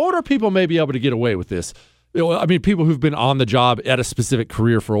people, older people may be able to get away with this. I mean, people who've been on the job at a specific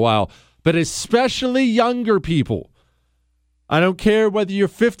career for a while, but especially younger people. I don't care whether you're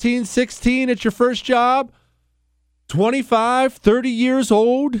 15, 16 at your first job, 25, 30 years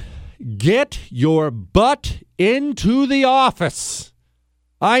old, get your butt into the office.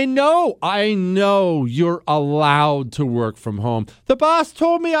 I know you're allowed to work from home. The boss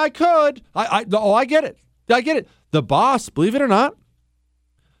told me I could. I get it. I get it. The boss, believe it or not,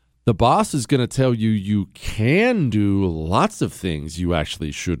 the boss is going to tell you you can do lots of things you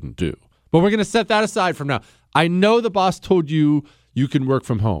actually shouldn't do. But we're going to set that aside from now. I know the boss told you you can work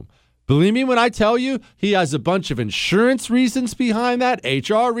from home. Believe me when I tell you, he has a bunch of insurance reasons behind that,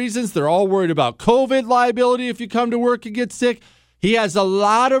 HR reasons. They're all worried about COVID liability if you come to work and get sick. He has a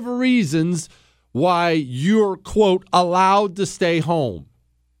lot of reasons why you're, quote, allowed to stay home.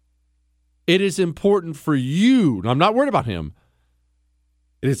 It is important for you, and I'm not worried about him,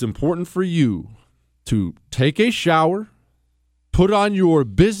 it is important for you to take a shower, put on your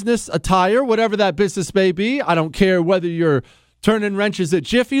business attire, whatever that business may be. I don't care whether you're turning wrenches at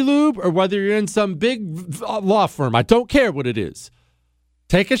Jiffy Lube or whether you're in some big law firm. I don't care what it is.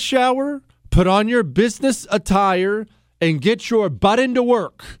 Take a shower, put on your business attire, and get your butt into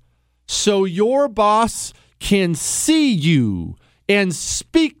work so your boss can see you and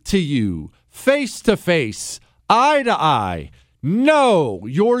speak to you face to face, eye to eye. No,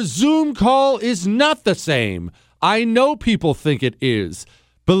 your Zoom call is not the same. I know people think it is.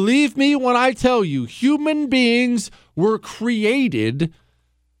 Believe me when I tell you, human beings were created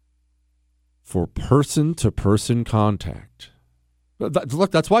for person-to-person contact.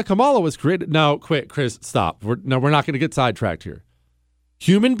 Look, that's why Kamala was created. No, quit, Chris, stop. We're not going to get sidetracked here.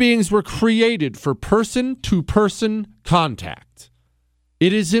 Human beings were created for person-to-person contact.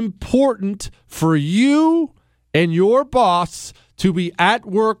 It is important for you and your boss to be at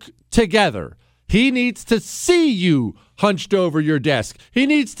work together. He needs to see you hunched over your desk. He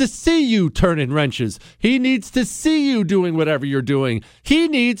needs to see you turning wrenches. He needs to see you doing whatever you're doing. He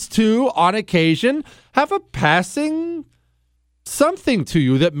needs to, on occasion, have a passing something to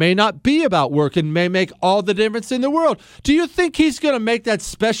you that may not be about work and may make all the difference in the world. Do you think he's going to make that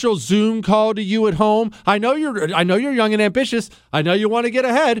special Zoom call to you at home? I know you're young and ambitious. I know you want to get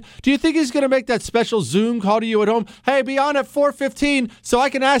ahead. Do you think he's going to make that special Zoom call to you at home? Hey, be on at 4:15 so I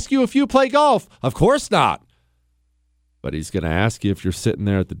can ask you if you play golf. Of course not. But he's going to ask you if you're sitting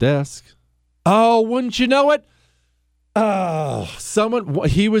there at the desk. Oh, wouldn't you know it?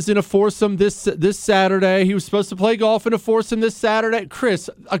 He was in a foursome this Saturday. He was supposed to play golf in a foursome this Saturday. Chris,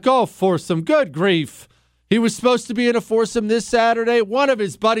 a golf foursome. Good grief. He was supposed to be in a foursome this Saturday. One of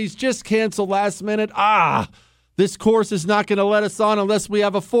his buddies just canceled last minute. This course is not going to let us on unless we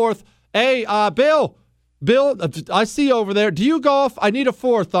have a fourth. Hey, Bill, I see you over there. Do you golf? I need a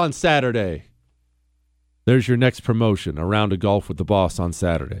fourth on Saturday. There's your next promotion, a round of golf with the boss on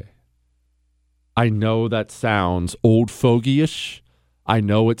Saturday. I know that sounds old fogey-ish. I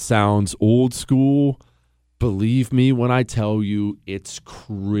know it sounds old school. Believe me when I tell you it's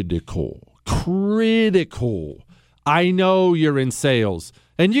critical. Critical. I know you're in sales,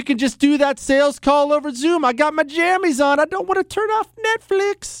 and you can just do that sales call over Zoom. I got my jammies on. I don't want to turn off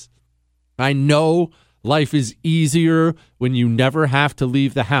Netflix. I know life is easier when you never have to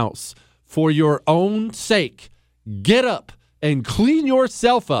leave the house. For your own sake, get up and clean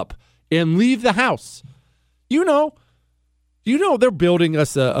yourself up and leave the house. You know they're building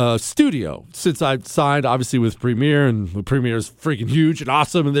us a studio. Since I've signed, obviously, with Premiere, and the Premiere is freaking huge and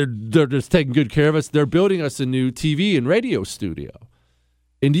awesome, and they're just taking good care of us. They're building us a new TV and radio studio.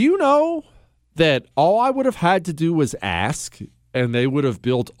 And do you know that all I would have had to do was ask, and they would have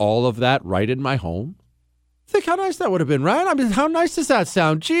built all of that right in my home? Think how nice that would have been, right? I mean, how nice does that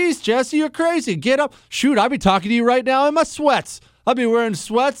sound? Jeez, Jesse, you're crazy. Get up. Shoot, I'd be talking to you right now in my sweats. I'd be wearing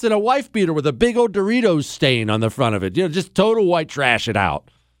sweats and a wife beater with a big old Doritos stain on the front of it. Just total white trash it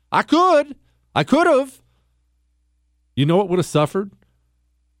out. I could have. You know what would have suffered?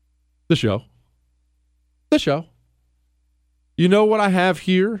 The show. You know what I have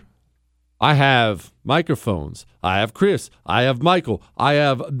here? I have microphones. I have Chris. I have Michael. I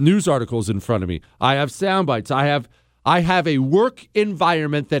have news articles in front of me. I have sound bites. I I have a work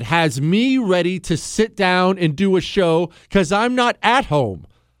environment that has me ready to sit down and do a show because I'm not at home.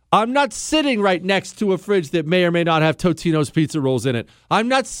 I'm not sitting right next to a fridge that may or may not have Totino's pizza rolls in it. I'm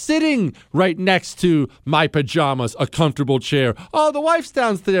not sitting right next to my pajamas, a comfortable chair. Oh, the wife's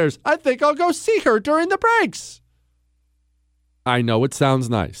downstairs. I think I'll go see her during the breaks. I know it sounds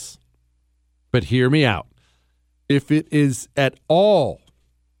nice, but hear me out. If it is at all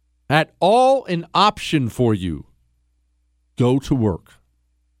an option for you, go to work.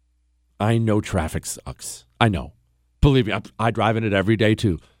 I know traffic sucks. I know. Believe me, I drive in it every day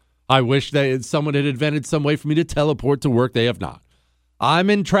too. I wish that someone had invented some way for me to teleport to work. They have not. I'm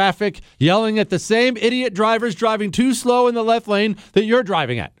in traffic yelling at the same idiot drivers driving too slow in the left lane that you're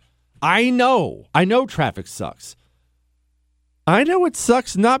driving at. I know traffic sucks. I know it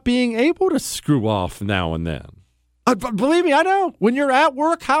sucks not being able to screw off now and then. Believe me, I know. When you're at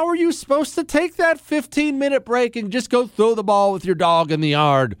work, how are you supposed to take that 15-minute break and just go throw the ball with your dog in the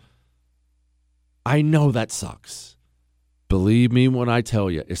yard? I know that sucks. Believe me when I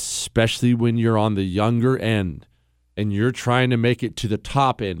tell you, especially when you're on the younger end and you're trying to make it to the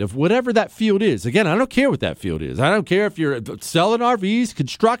top end of whatever that field is. Again, I don't care what that field is. I don't care if you're selling RVs,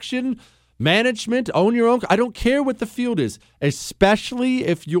 construction, management, own your own. I don't care what the field is, especially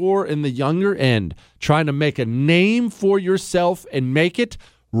if you're in the younger end trying to make a name for yourself and make it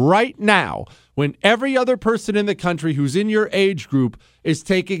right now when every other person in the country who's in your age group is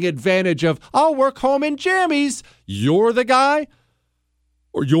taking advantage of, I'll work home in jammies. You're the guy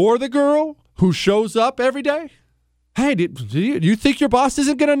or you're the girl who shows up every day. Hey, do you think your boss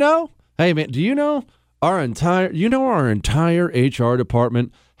isn't going to know? Hey, man, do you know our entire HR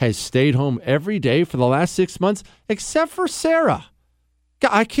department has stayed home every day for the last 6 months, except for Sarah.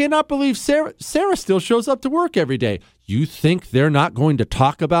 I cannot believe Sarah still shows up to work every day. You think they're not going to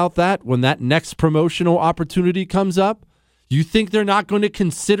talk about that when that next promotional opportunity comes up? You think they're not going to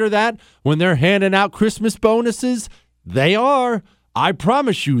consider that when they're handing out Christmas bonuses? They are. I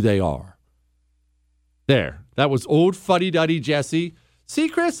promise you they are. There. That was old fuddy-duddy Jesse. See,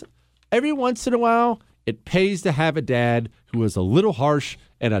 Chris, every once in a while, it pays to have a dad who is a little harsh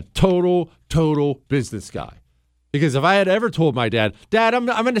and a total business guy. Because if I had ever told my dad, I'm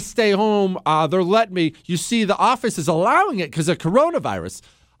going to stay home, they're letting me. You see, the office is allowing it because of coronavirus.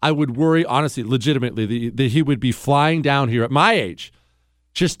 I would worry, honestly, legitimately, that he would be flying down here at my age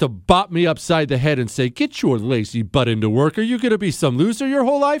just to bop me upside the head and say, get your lazy butt into work. Are you going to be some loser your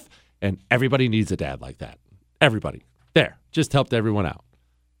whole life? And everybody needs a dad like that. Everybody. There. Just helped everyone out.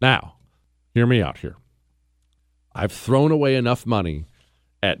 Now, hear me out here. I've thrown away enough money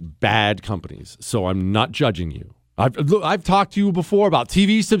at bad companies, so I'm not judging you. I've talked to you before about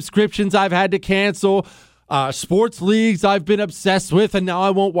TV subscriptions I've had to cancel, sports leagues I've been obsessed with, and now I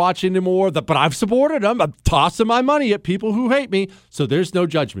won't watch anymore. But I've supported them. I'm tossing my money at people who hate me, so there's no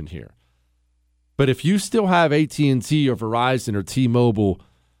judgment here. But if you still have AT&T or Verizon or T-Mobile,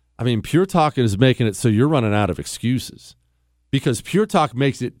 I mean, Pure Talk is making it so you're running out of excuses. Because Pure Talk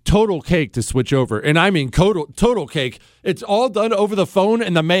makes it total cake to switch over. And I mean total cake. It's all done over the phone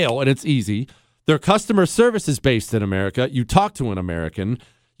and the mail, and it's easy. Their customer service is based in America. You talk to an American.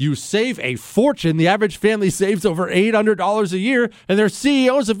 You save a fortune. The average family saves over $800 a year, and their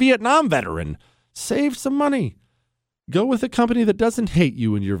CEO is a Vietnam veteran. Save some money. Go with a company that doesn't hate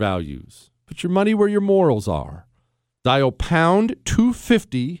you and your values. Put your money where your morals are. Dial pound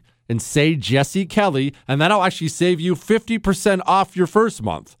 250 and say Jesse Kelly, and that'll actually save you 50% off your first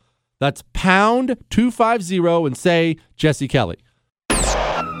month. That's pound 250 and say Jesse Kelly.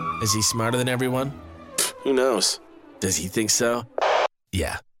 Is he smarter than everyone? Who knows? Does he think so?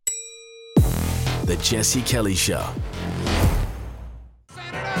 Yeah. The Jesse Kelly Show.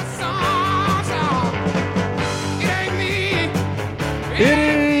 It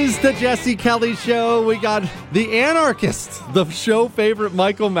is the Jesse Kelly Show. We got The Anarchist, the show favorite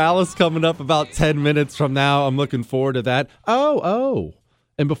Michael Malice, coming up about 10 minutes from now. I'm looking forward to that. Oh.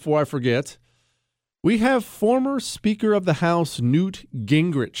 And before I forget, we have former Speaker of the House Newt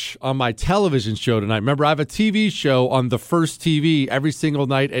Gingrich on my television show tonight. Remember, I have a TV show on the First TV every single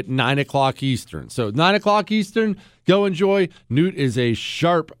night at 9 o'clock Eastern. So 9 o'clock Eastern, go enjoy. Newt is a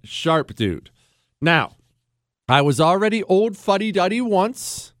sharp dude. Now, I was already old fuddy-duddy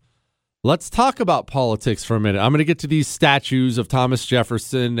once. Let's talk about politics for a minute. I'm going to get to these statues of Thomas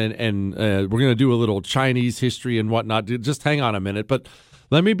Jefferson, and we're going to do a little Chinese history and whatnot. Just hang on a minute. But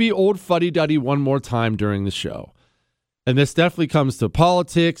let me be old fuddy-duddy one more time during the show. And this definitely comes to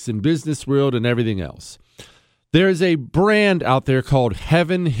politics and business world and everything else. There's a brand out there called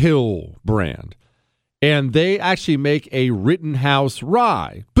Heaven Hill brand. And they actually make a Rittenhouse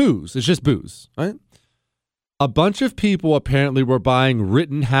rye. Booze. It's just booze, right? A bunch of people apparently were buying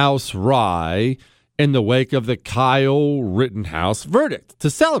Rittenhouse rye in the wake of the Kyle Rittenhouse verdict to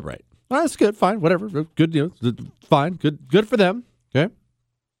celebrate. Well, that's good, fine, whatever. Good, fine, good for them. Okay.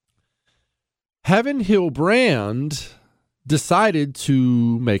 Heaven Hill Brand decided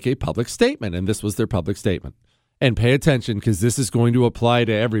to make a public statement, and this was their public statement. And pay attention, because this is going to apply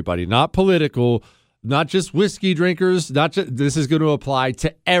to everybody, not political, not just whiskey drinkers, this is going to apply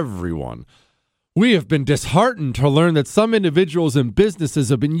to everyone. We have been disheartened to learn that some individuals and businesses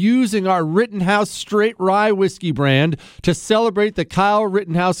have been using our Rittenhouse Straight Rye whiskey brand to celebrate the Kyle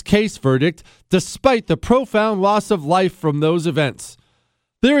Rittenhouse case verdict, despite the profound loss of life from those events.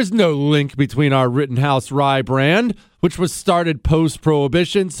 There is no link between our Rittenhouse Rye brand, which was started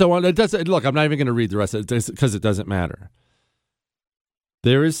post-prohibition, so on. It doesn't. Look, I'm not even going to read the rest of it because it doesn't matter.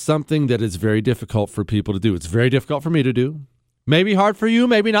 There is something that is very difficult for people to do. It's very difficult for me to do. Maybe hard for you,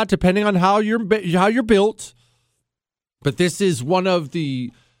 maybe not, depending on how you're built. But this is one of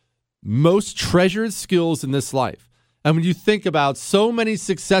the most treasured skills in this life. And when you think about so many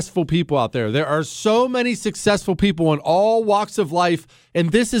successful people out there, there are so many successful people in all walks of life,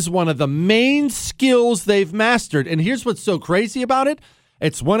 and this is one of the main skills they've mastered. And here's what's so crazy about it.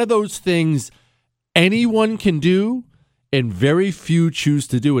 It's one of those things anyone can do, and very few choose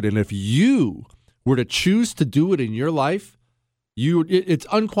to do it. And if you were to choose to do it in your life, it's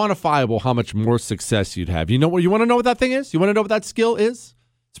unquantifiable how much more success you'd have. You want to know what that thing is? You want to know what that skill is?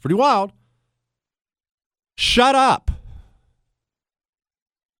 It's pretty wild. Shut up.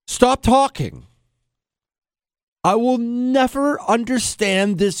 Stop talking. I will never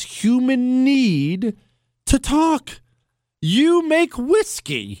understand this human need to talk. You make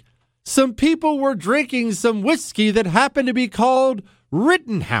whiskey. Some people were drinking some whiskey that happened to be called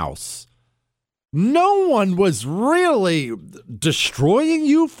Rittenhouse. No one was really destroying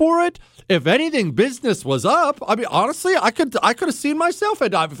you for it. If anything, business was up. I mean, honestly, I could have seen myself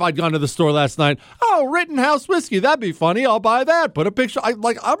if I'd gone to the store last night. Oh, Rittenhouse whiskey, that'd be funny. I'll buy that. Put a picture. I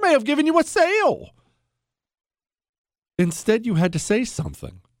may have given you a sale. Instead, you had to say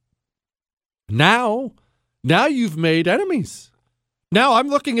something. Now you've made enemies. Now I'm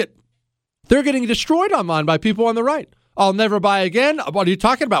looking at, they're getting destroyed online by people on the right. I'll never buy again. What are you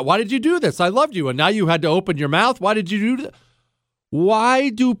talking about? Why did you do this? I loved you. And now you had to open your mouth. Why did you do that? Why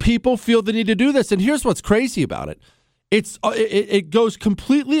do people feel the need to do this? And here's what's crazy about it. It goes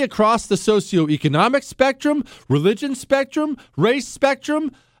completely across the socioeconomic spectrum, religion spectrum, race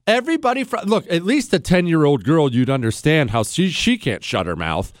spectrum. Everybody, look, at least a 10-year-old girl, you'd understand how she can't shut her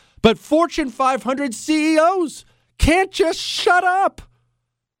mouth. But Fortune 500 CEOs can't just shut up.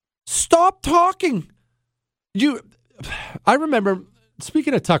 Stop talking. I remember,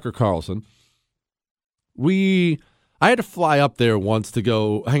 speaking of Tucker Carlson, I had to fly up there once to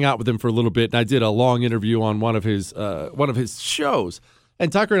go hang out with him for a little bit, and I did a long interview on one of his shows.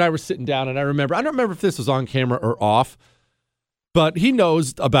 And Tucker and I were sitting down, and I don't remember if this was on camera or off, but he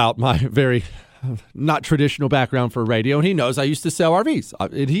knows about my very not traditional background for radio, and he knows I used to sell RVs.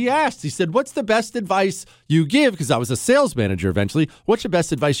 And he said, what's the best advice you give? Because I was a sales manager eventually. What's the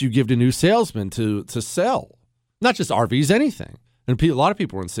best advice you give to new salesmen to sell? Not just RVs, anything. And a lot of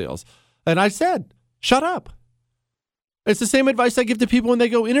people were in sales. And I said, shut up. It's the same advice I give to people when they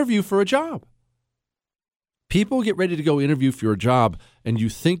go interview for a job. People get ready to go interview for a job, and you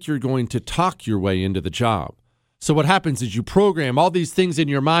think you're going to talk your way into the job. So what happens is you program all these things in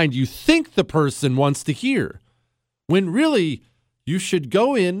your mind you think the person wants to hear, when really you should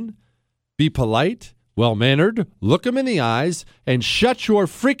go in, be polite, well-mannered, look him in the eyes, and shut your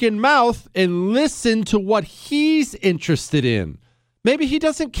freaking mouth and listen to what he's interested in. Maybe he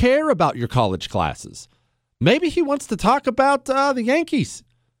doesn't care about your college classes. Maybe he wants to talk about the Yankees.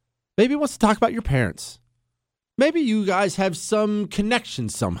 Maybe he wants to talk about your parents. Maybe you guys have some connection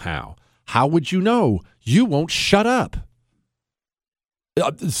somehow. How would you know? You won't shut up.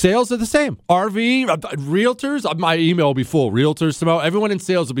 Sales are the same. RV, realtors, my email will be full. Realtors tomorrow, everyone in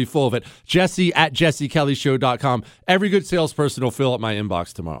sales will be full of it. Jesse@jessekellyshow.com. Every good salesperson will fill up my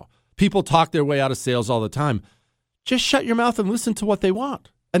inbox tomorrow. People talk their way out of sales all the time. Just shut your mouth and listen to what they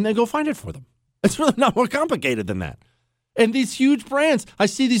want, and then go find it for them. It's really not more complicated than that. And these huge brands, I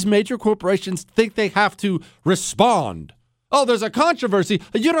see these major corporations think they have to respond. Oh, there's a controversy.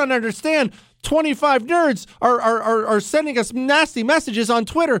 You don't understand. 25 nerds are sending us nasty messages on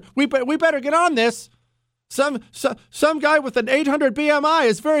Twitter. We better get on this. Some guy with an 800 BMI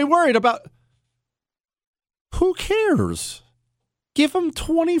is very worried about. Who cares? Give them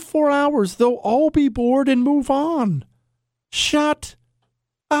 24 hours. They'll all be bored and move on. Shut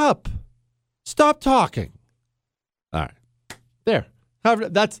up. Stop talking. All right. There.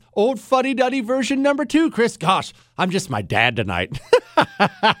 That's old fuddy-duddy version number 2, Chris. Gosh, I'm just my dad tonight.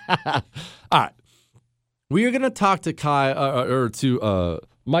 All right. We are going to talk to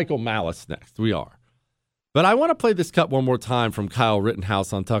Michael Malice next. We are. But I want to play this cut one more time from Kyle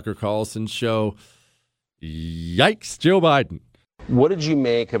Rittenhouse on Tucker Carlson's show. Yikes, Joe Biden. What did you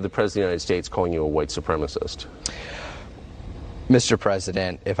make of the President of the United States calling you a white supremacist? Mr.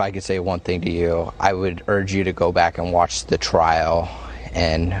 President, if I could say one thing to you, I would urge you to go back and watch the trial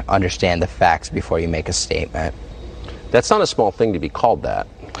and understand the facts before you make a statement. That's not a small thing to be called that.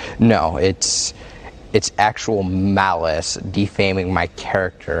 No, it's actual malice, defaming my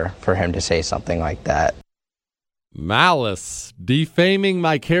character for him to say something like that. Malice, defaming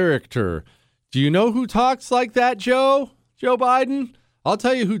my character. Do you know who talks like that, Joe? Joe Biden? I'll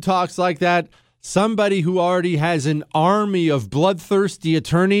tell you who talks like that. Somebody who already has an army of bloodthirsty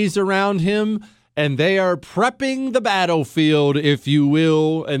attorneys around him, and they are prepping the battlefield, if you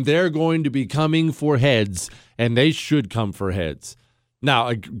will, and they're going to be coming for heads, and they should come for heads.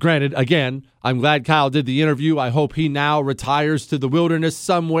 Now, granted, again, I'm glad Kyle did the interview. I hope he now retires to the wilderness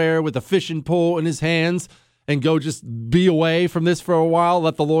somewhere with a fishing pole in his hands and go just be away from this for a while,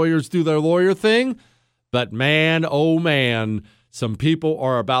 let the lawyers do their lawyer thing. But man, oh man, some people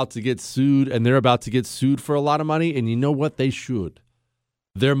are about to get sued, and they're about to get sued for a lot of money, and you know what? They should.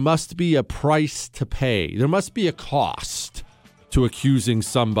 There must be a price to pay. There must be a cost to accusing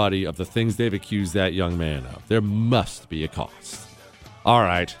somebody of the things they've accused that young man of. There must be a cost. All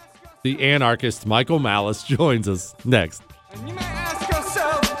right. The anarchist Michael Malice joins us next. And you may ask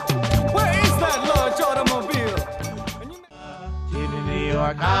yourself, where is that large automobile? To New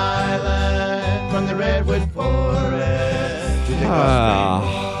York Island, from the Redwood Forest.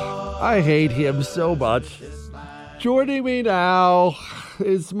 I hate him so much. Joining me now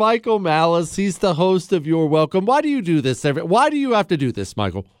is Michael Malice. He's the host of Your Welcome. Why do you do this? Why do you have to do this,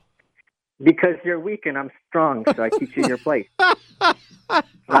 Michael? Because you're weak and I'm strong, so I keep you in your place.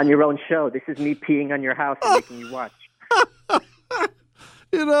 On your own show. This is me peeing on your house and making you watch.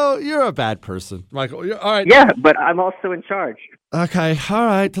 You know, you're a bad person, Michael. All right. Yeah, but I'm also in charge. Okay. All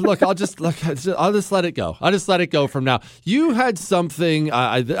right. Look, I'll just let it go. I'll just let it go from now. You had something.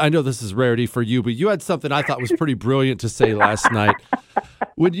 I know this is rarity for you, but you had something I thought was pretty brilliant to say last night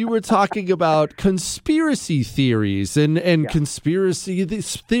when you were talking about conspiracy theories and conspiracy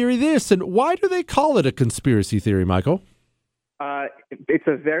theory this, and why do they call it a conspiracy theory, Michael? It's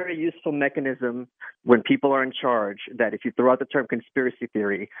a very useful mechanism when people are in charge, that if you throw out the term conspiracy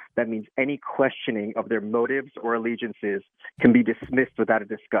theory, that means any questioning of their motives or allegiances can be dismissed without a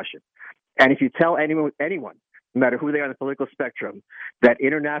discussion. And if you tell anyone, no matter who they are on the political spectrum, that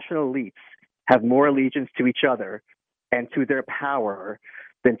international elites have more allegiance to each other and to their power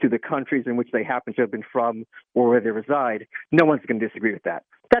than to the countries in which they happen to have been from or where they reside, no one's going to disagree with that.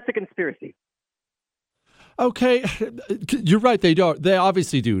 That's a conspiracy. Okay, you're right. They don't. They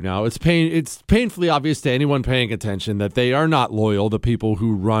obviously do now. It's painfully obvious to anyone paying attention that they are not loyal. The people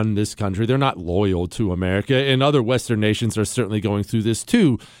who run this country, they're not loyal to America, and other Western nations are certainly going through this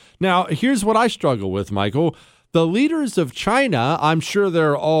too. Now, here's what I struggle with, Michael. The leaders of China, I'm sure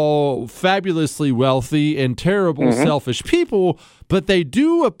they're all fabulously wealthy and terrible, selfish people, but they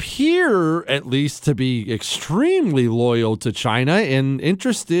do appear, at least, to be extremely loyal to China and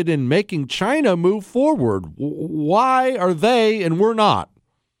interested in making China move forward. Why are they and we're not?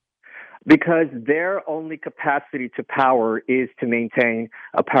 Because their only capacity to power is to maintain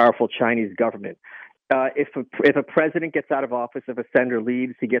a powerful Chinese government. If a president gets out of office, if a senator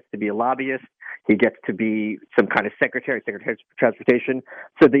leaves, he gets to be a lobbyist. He gets to be some kind of secretary of transportation.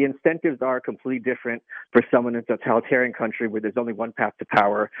 So the incentives are completely different for someone in a totalitarian country where there's only one path to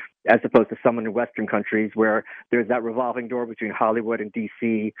power, as opposed to someone in Western countries where there's that revolving door between Hollywood and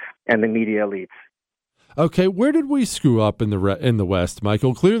D.C. and the media elites. Okay, where did we screw up in the West,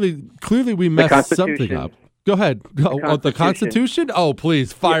 Michael? Clearly we messed something up. Go ahead. The Constitution? Oh,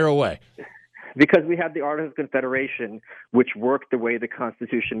 please, fire away. Because we had the Articles of Confederation, which worked the way the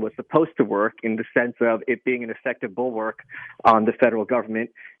Constitution was supposed to work, in the sense of it being an effective bulwark on the federal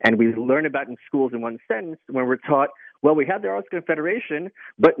government. And we learn about it in schools in one sentence when we're taught, well, we had the Articles of Confederation,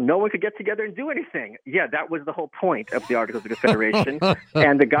 but no one could get together and do anything. Yeah, that was the whole point of the Articles of Confederation.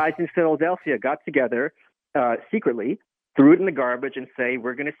 And the guys in Philadelphia got together secretly, threw it in the garbage and say,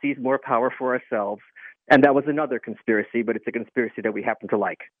 we're going to seize more power for ourselves. And that was another conspiracy, but it's a conspiracy that we happen to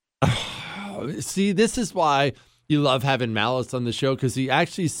like. See, this is why you love having Malice on the show because he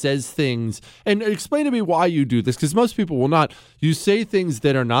actually says things. And explain to me why you do this, because most people will not. You say things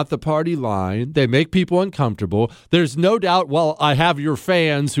that are not the party line. They make people uncomfortable. There's no doubt, well, I have your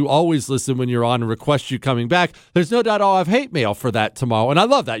fans who always listen when you're on and request you coming back. There's no doubt I'll have hate mail for that tomorrow. And I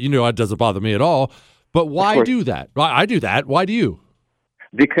love that. You know, it doesn't bother me at all. But why do that? I do that. Why do you?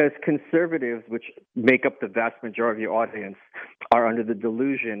 Because conservatives, which make up the vast majority of your audience, are under the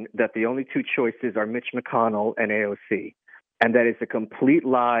delusion that the only two choices are Mitch McConnell and AOC. And that is a complete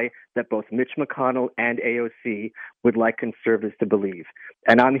lie that both Mitch McConnell and AOC would like conservatives to believe.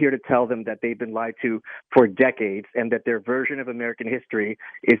 And I'm here to tell them that they've been lied to for decades and that their version of American history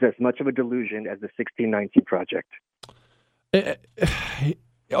is as much of a delusion as the 1619 Project.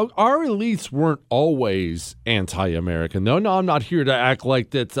 Our elites weren't always anti-American, though. No, I'm not here to act like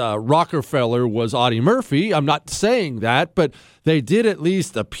that Rockefeller was Audie Murphy. I'm not saying that, but they did at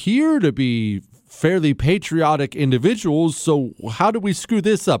least appear to be fairly patriotic individuals. So how did we screw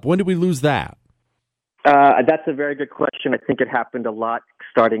this up? When did we lose that? That's a very good question. I think it happened a lot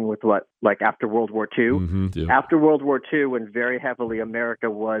starting with after World War II. Yeah. After World War II, when very heavily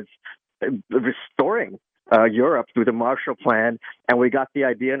America was restoring Europe through the Marshall Plan, and we got the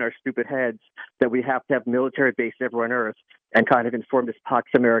idea in our stupid heads that we have to have military bases everywhere on Earth and kind of inform this Pax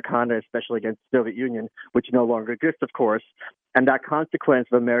Americana, especially against the Soviet Union, which no longer exists, of course. And that consequence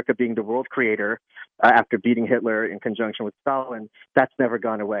of America being the world creator after beating Hitler in conjunction with Stalin, that's never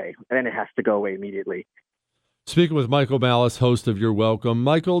gone away, and it has to go away immediately. Speaking with Michael Malice, host of You're Welcome.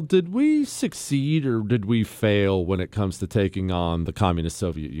 Michael, did we succeed or did we fail when it comes to taking on the communist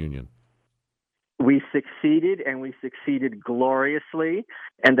Soviet Union? We succeeded, and we succeeded gloriously,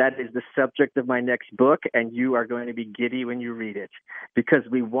 and that is the subject of my next book, and you are going to be giddy when you read it, because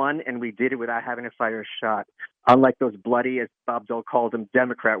we won, and we did it without having to fire a shot, unlike those bloody, as Bob Dole called them,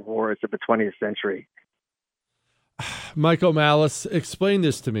 Democrat wars of the 20th century. Michael Malice, explain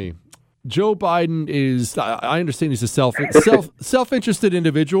this to me. Joe Biden is, I understand he's a self-interested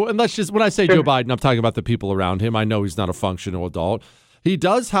individual, and when I say Joe Biden, I'm talking about the people around him. I know he's not a functional adult. He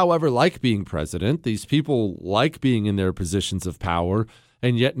does, however, like being president. These people like being in their positions of power,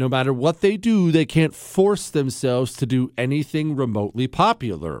 and yet no matter what they do, they can't force themselves to do anything remotely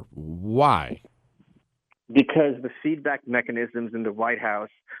popular. Why? Because the feedback mechanisms in the White House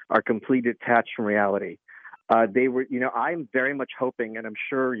are completely detached from reality. I'm very much hoping, and I'm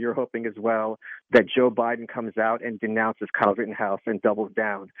sure you're hoping as well, that Joe Biden comes out and denounces Kyle Rittenhouse and doubles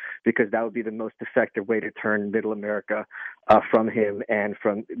down, because that would be the most effective way to turn middle America from him and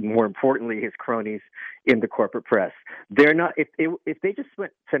from, more importantly, his cronies in the corporate press. They're not. If they just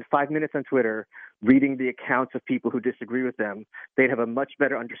spent 5 minutes on Twitter reading the accounts of people who disagree with them, they'd have a much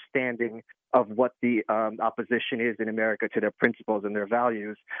better understanding of what the opposition is in America to their principles and their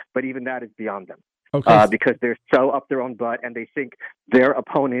values. But even that is beyond them. Okay. Because they're so up their own butt and they think their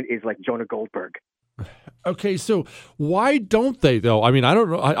opponent is like Jonah Goldberg. Okay, so why don't they, though? I mean, I don't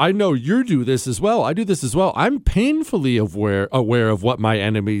know. I know you do this as well. I do this as well. I'm painfully aware of what my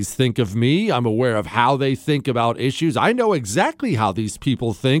enemies think of me. I'm aware of how they think about issues. I know exactly how these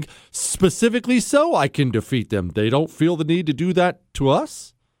people think, specifically so I can defeat them. They don't feel the need to do that to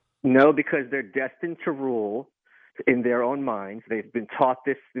us? No, because they're destined to rule in their own minds. They've been taught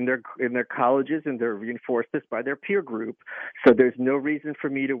this in their colleges, and they're reinforced this by their peer group. So there's no reason for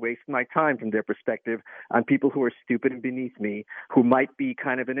me to waste my time from their perspective on people who are stupid and beneath me, who might be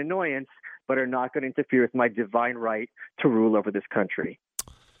kind of an annoyance, but are not going to interfere with my divine right to rule over this country.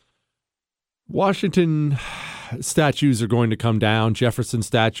 Washington statues are going to come down. Jefferson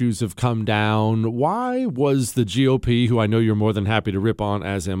statues have come down. Why was the GOP, who I know you're more than happy to rip on,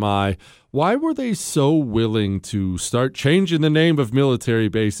 as am I, why were they so willing to start changing the name of military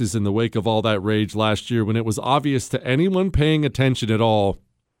bases in the wake of all that rage last year when it was obvious to anyone paying attention at all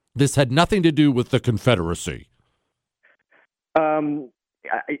this had nothing to do with the Confederacy?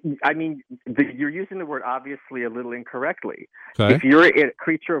 You're using the word obviously a little incorrectly. Okay. If you're a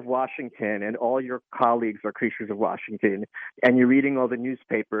creature of Washington and all your colleagues are creatures of Washington and you're reading all the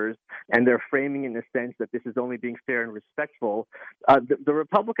newspapers and they're framing in the sense that this is only being fair and respectful, the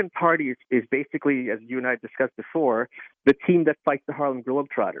Republican Party is basically, as you and I discussed before, the team that fights the Harlem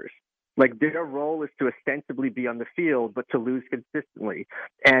Globetrotters. Like, their role is to ostensibly be on the field, but to lose consistently.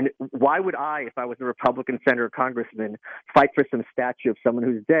 And why would I, if I was a Republican senator or congressman, fight for some statue of someone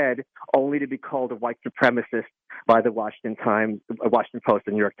who's dead, only to be called a white supremacist by the Washington Post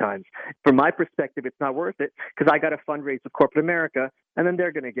and New York Times? From my perspective, it's not worth it, because I got to fundraise with corporate America, and then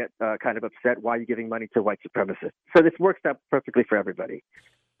they're going to get kind of upset. Why are you giving money to white supremacists? So this works out perfectly for everybody,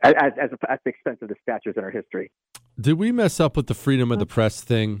 at the expense of the statues in our history. Did we mess up with the freedom of the press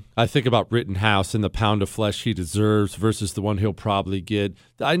thing? I think about Rittenhouse and the pound of flesh he deserves versus the one he'll probably get.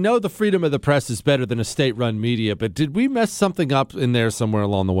 I know the freedom of the press is better than a state-run media, but did we mess something up in there somewhere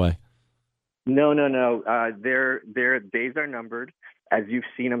along the way? No. Their days are numbered. As you've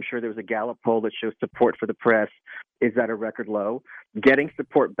seen, I'm sure there was a Gallup poll that shows support for the press is at a record low. Getting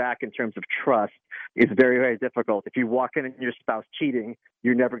support back in terms of trust is very, very difficult. If you walk in and your spouse cheating,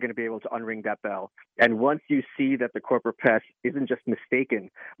 you're never going to be able to unring that bell. And once you see that the corporate press isn't just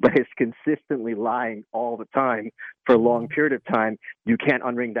mistaken, but is consistently lying all the time for a long period of time, you can't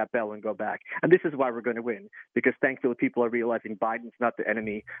unring that bell and go back. And this is why we're going to win, because thankfully people are realizing Biden's not the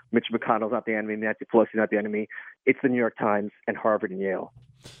enemy, Mitch McConnell's not the enemy, Nancy Pelosi's not the enemy. It's the New York Times and Harvard and Yale.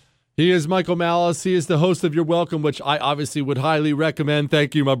 He is Michael Malice. He is the host of You're Welcome, which I obviously would highly recommend.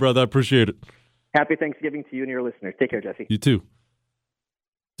 Thank you, my brother. I appreciate it. Happy Thanksgiving to you and your listeners. Take care, Jesse. You too.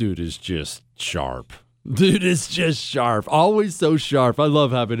 Dude is just sharp. Dude is just sharp. Always so sharp. I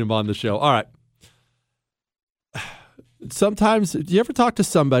love having him on the show. All right. Sometimes, do you ever talk to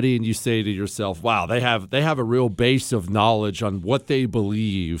somebody and you say to yourself, wow, they have a real base of knowledge on what they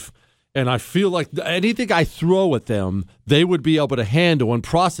believe, and I feel like anything I throw at them, they would be able to handle and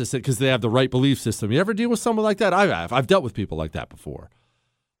process it because they have the right belief system. You ever deal with someone like that? I have. I've dealt with people like that before.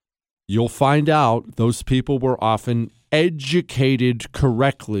 You'll find out those people were often educated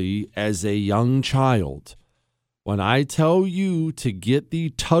correctly as a young child. When I tell you to get the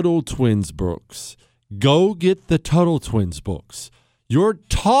Tuttle Twins books, go get the Tuttle Twins books. Your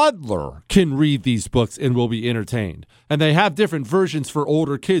toddler can read these books and will be entertained. And they have different versions for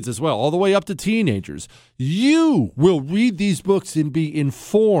older kids as well, all the way up to teenagers. You will read these books and be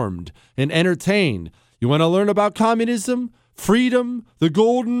informed and entertained. You want to learn about communism, freedom, the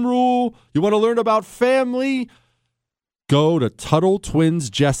golden rule? You want to learn about family? Go to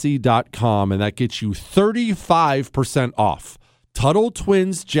TuttleTwinsJesse.com, and that gets you 35% off.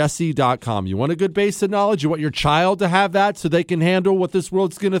 TuttleTwinsJesse.com. You want a good base of knowledge? You want your child to have that so they can handle what this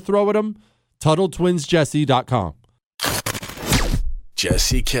world's going to throw at them? TuttleTwinsJesse.com.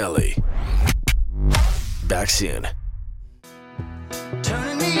 Jesse Kelly. Back soon.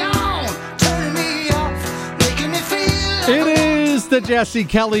 Turning me on, turning me off, making me feel. It is the Jesse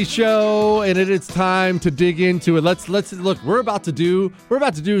Kelly Show, and it is time to dig into it. Let's look. We're about to do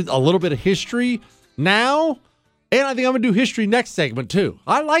a little bit of history now. And I think I'm going to do history next segment, too.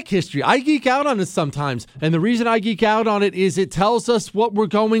 I like history. I geek out on it sometimes. And the reason I geek out on it is it tells us what we're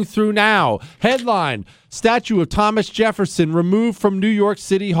going through now. Headline, statue of Thomas Jefferson removed from New York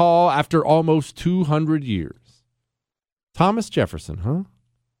City Hall after almost 200 years. Thomas Jefferson, huh?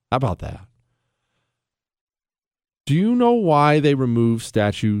 How about that? Do you know why they remove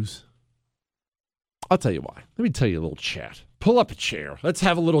statues? I'll tell you why. Let me tell you a little chat. Pull up a chair. Let's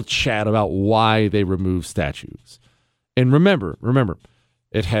have a little chat about why they remove statues. And remember,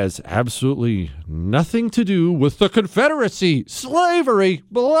 it has absolutely nothing to do with the Confederacy, slavery,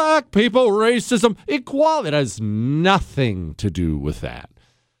 black people, racism, equality. It has nothing to do with that.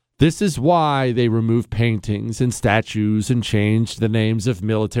 This is why they remove paintings and statues and changed the names of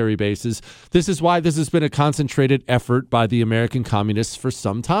military bases. This is why this has been a concentrated effort by the American communists for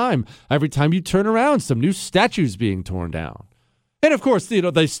some time. Every time you turn around, some new statues being torn down. And of course,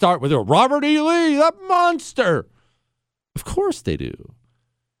 they start with Robert E. Lee, that monster. Of course they do.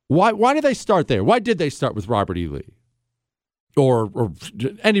 Why did they start there? Why did they start with Robert E. Lee? Or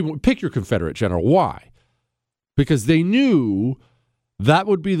anyone, pick your Confederate general. Why? Because they knew that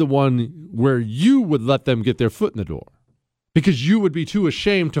would be the one where you would let them get their foot in the door. Because you would be too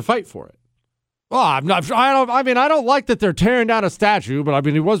ashamed to fight for it. Well, I don't like that they're tearing down a statue, but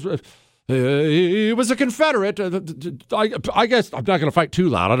he was a Confederate. I guess I'm not going to fight too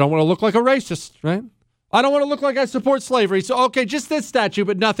loud. I don't want to look like a racist, right? I don't want to look like I support slavery. So, okay, just this statue,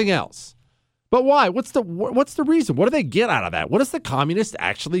 but nothing else. But why? What's the reason? What do they get out of that? What does the communists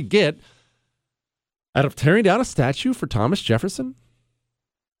actually get out of tearing down a statue for Thomas Jefferson?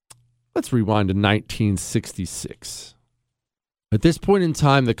 Let's rewind to 1966. At this point in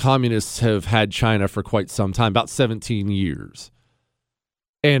time, the communists have had China for quite some time, about 17 years.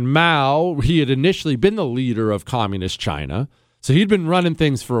 And Mao, he had initially been the leader of communist China, so he'd been running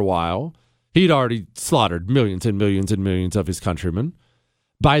things for a while. He'd already slaughtered millions and millions and millions of his countrymen.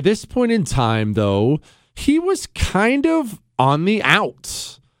 By this point in time, though, he was kind of on the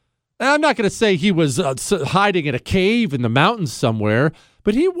outs. I'm not going to say he was hiding in a cave in the mountains somewhere,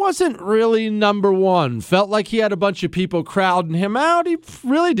 but he wasn't really number one. Felt like he had a bunch of people crowding him out. He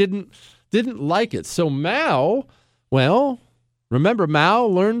really didn't like it. So Mao, remember Mao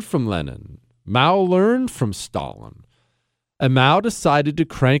learned from Lenin. Mao learned from Stalin. And Mao decided to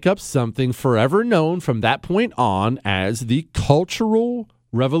crank up something forever known from that point on as the Cultural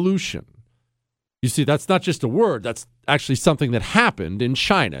Revolution. You see, that's not just a word. That's actually something that happened in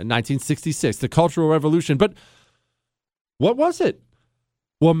China in 1966, the Cultural Revolution. But what was it?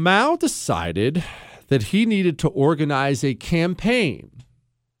 Well, Mao decided that he needed to organize a campaign.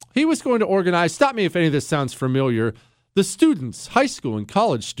 He was going to organize, stop me if any of this sounds familiar, the students, high school and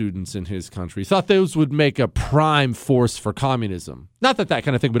college students in his country, thought those would make a prime force for communism. Not that that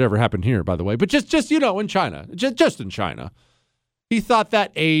kind of thing would ever happen here, by the way, but just in China, just in China. He thought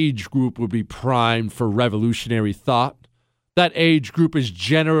that age group would be primed for revolutionary thought. That age group is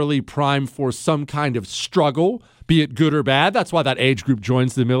generally primed for some kind of struggle, be it good or bad. That's why that age group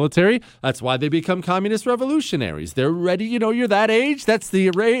joins the military. That's why they become communist revolutionaries. They're ready, you're that age. That's the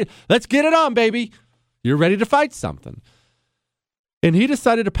array. Let's get it on, baby. You're ready to fight something. And he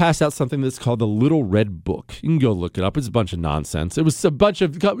decided to pass out something that's called the Little Red Book. You can go look it up. It's a bunch of nonsense. It was a bunch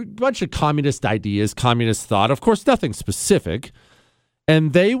of communist ideas, communist thought. Of course, nothing specific.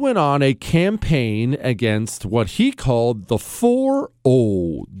 And they went on a campaign against what he called the Four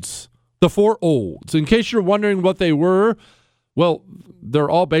Olds. The Four Olds. In case you're wondering what they were, well, they're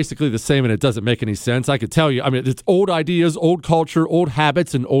all basically the same, and it doesn't make any sense. I could tell you. I mean, it's old ideas, old culture, old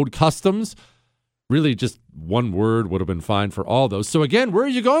habits, and old customs. Really, just one word would have been fine for all those. So again, where are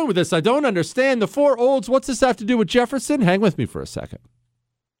you going with this? I don't understand. The Four Olds, what's this have to do with Jefferson? Hang with me for a second.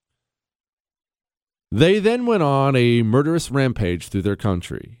 They then went on a murderous rampage through their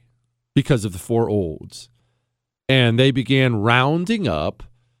country because of the Four Olds. And they began rounding up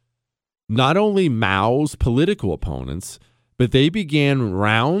not only Mao's political opponents, but they began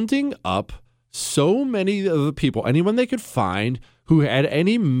rounding up so many of the people, anyone they could find, who had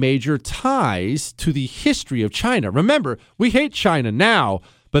any major ties to the history of China. Remember, we hate China now,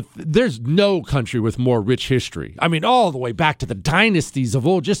 but there's no country with more rich history. I mean, all the way back to the dynasties of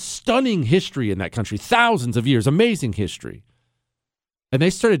old, just stunning history in that country, thousands of years, amazing history. And they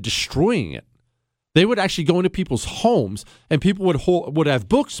started destroying it. They would actually go into people's homes, and people would have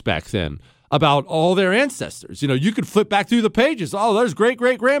books back then about all their ancestors. You could flip back through the pages. Oh, there's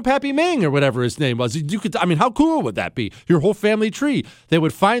great-great-grandpappy Ming or whatever his name was. How cool would that be? Your whole family tree. They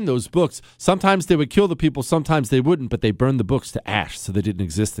would find those books. Sometimes they would kill the people, sometimes they wouldn't, but they burned the books to ash so they didn't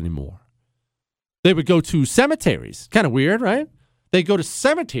exist anymore. They would go to cemeteries. Kind of weird, right? They'd go to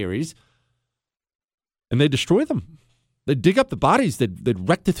cemeteries and they'd destroy them. They'd dig up the bodies. They'd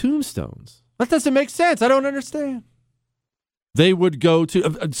wreck the tombstones. That doesn't make sense. I don't understand. They would go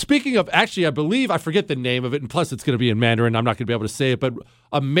to, speaking of, actually, I believe, I forget the name of it, and plus it's going to be in Mandarin, I'm not going to be able to say it, but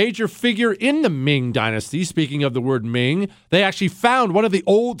a major figure in the Ming dynasty, speaking of the word Ming, they actually found one of the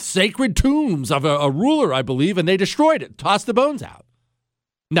old sacred tombs of a ruler, I believe, and they destroyed it, tossed the bones out.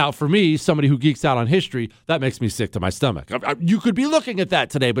 Now, for me, somebody who geeks out on history, that makes me sick to my stomach. You could be looking at that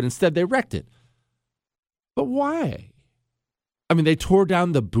today, but instead they wrecked it. But why? I mean, they tore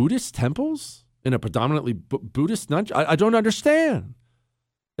down the Buddhist temples? In a predominantly Buddhist nunch? I don't understand.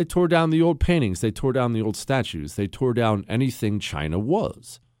 They tore down the old paintings. They tore down the old statues. They tore down anything China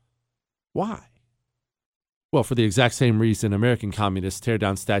was. Why? Well, for the exact same reason American communists tear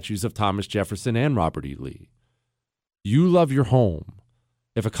down statues of Thomas Jefferson and Robert E. Lee. You love your home.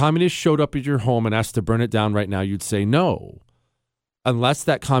 If a communist showed up at your home and asked to burn it down right now, you'd say no. Unless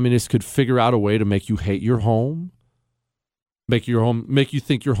that communist could figure out a way to make you hate your home, make you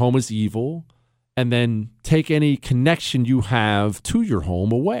think your home is evil, and then take any connection you have to your home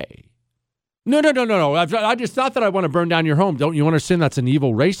away. No. I just thought that I want to burn down your home. Don't you understand that's an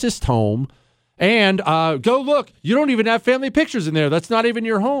evil, racist home? And go look. You don't even have family pictures in there. That's not even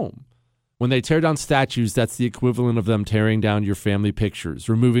your home. When they tear down statues, that's the equivalent of them tearing down your family pictures,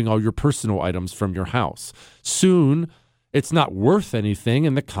 removing all your personal items from your house. Soon, it's not worth anything,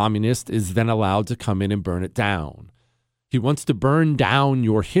 and the communist is then allowed to come in and burn it down. He wants to burn down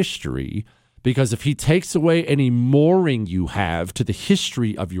your history, because if he takes away any mooring you have to the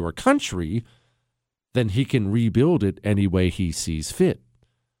history of your country, then he can rebuild it any way he sees fit.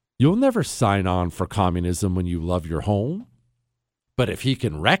 You'll never sign on for communism when you love your home. But if he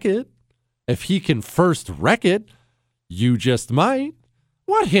can wreck it, if he can first wreck it, you just might.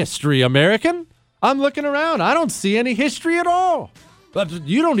 What history, American? I'm looking around. I don't see any history at all. But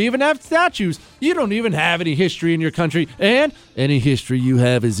you don't even have statues. You don't even have any history in your country. And any history you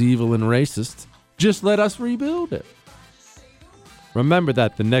have is evil and racist. Just let us rebuild it. Remember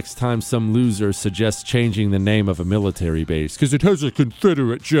that the next time some loser suggests changing the name of a military base because it has a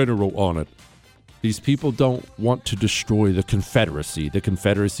Confederate general on it. These people don't want to destroy the Confederacy. The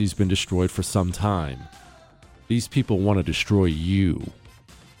Confederacy's been destroyed for some time. These people want to destroy you.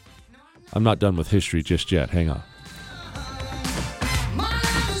 I'm not done with history just yet. Hang on.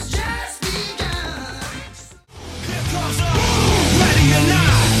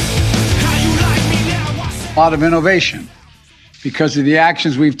 a lot of innovation. Because of the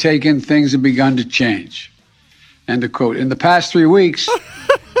actions we've taken, things have begun to change. End of quote. In the past 3 weeks...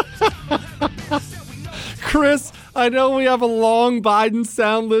 Chris, I know we have a long Biden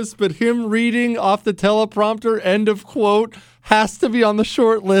sound list, but him reading off the teleprompter, end of quote, has to be on the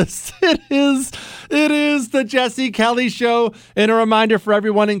short list. It is the Jesse Kelly Show. And a reminder for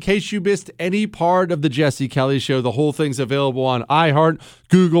everyone, in case you missed any part of the Jesse Kelly Show, the whole thing's available on iHeart,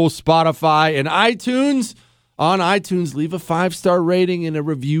 Google, Spotify, and iTunes. On iTunes, leave a 5-star rating and a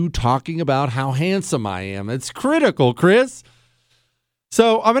review talking about how handsome I am. It's critical, Chris.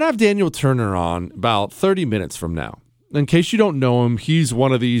 So I'm going to have Daniel Turner on about 30 minutes from now. In case you don't know him, he's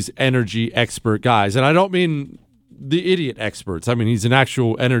one of these energy expert guys. And I don't mean the idiot experts. I mean, he's an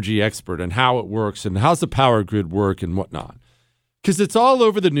actual energy expert and how it works and how's the power grid work and whatnot. Because it's all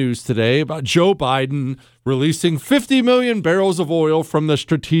over the news today about Joe Biden releasing 50 million barrels of oil from the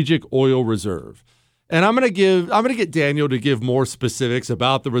Strategic Oil Reserve. And I'm going to get Daniel to give more specifics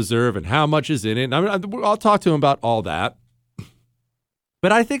about the reserve and how much is in it. And I'll talk to him about all that.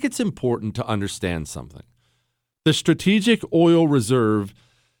 But I think it's important to understand something. The Strategic Oil Reserve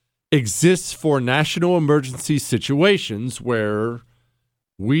exists for national emergency situations where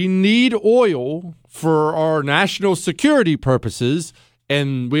we need oil for our national security purposes,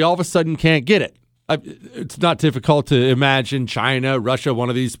 and we all of a sudden can't get it. It's not difficult to imagine China, Russia, one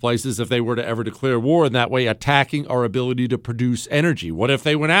of these places, if they were to ever declare war in that way, attacking our ability to produce energy. What if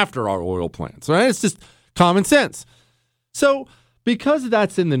they went after our oil plants? Right? It's just common sense. So because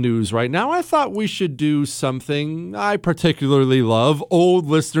that's in the news right now, I thought we should do something I particularly love. Old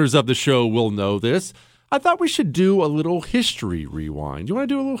listeners of the show will know this. I thought we should do a little history rewind. You want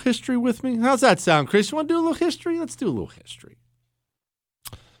to do a little history with me? How's that sound, Chris? You want to do a little history? Let's do a little history.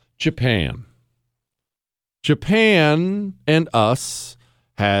 Japan and us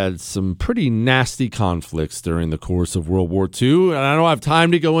had some pretty nasty conflicts during the course of World War II, and I don't have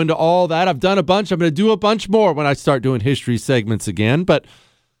time to go into all that. I've done a bunch. I'm going to do a bunch more when I start doing history segments again, but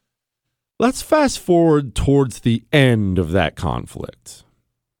let's fast forward towards the end of that conflict.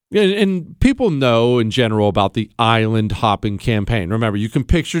 And people know in general about the island hopping campaign. Remember, you can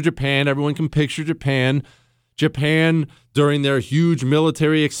picture Japan. Everyone can picture Japan. Japan, during their huge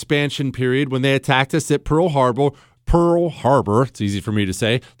military expansion period when they attacked us at Pearl Harbor, it's easy for me to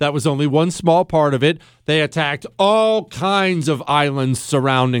say, that was only one small part of it. They attacked all kinds of islands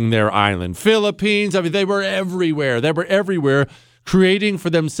surrounding their island. Philippines, I mean, they were everywhere, creating for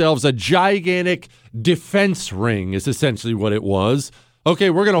themselves a gigantic defense ring is essentially what it was.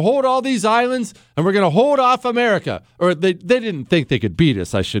 Okay, we're going to hold all these islands, and we're going to hold off America. Or they didn't think they could beat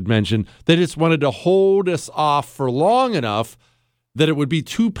us, I should mention. They just wanted to hold us off for long enough that it would be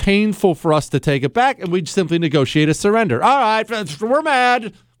too painful for us to take it back, and we'd simply negotiate a surrender. All right, we're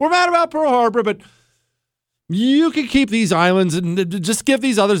mad. We're mad about Pearl Harbor, but you can keep these islands and just give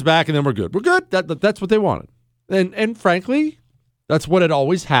these others back, and then we're good. We're good. That's what they wanted. And frankly, that's what had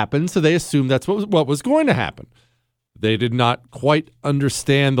always happened, so they assumed that's what was going to happen. They did not quite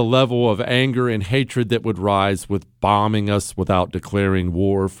understand the level of anger and hatred that would rise with bombing us without declaring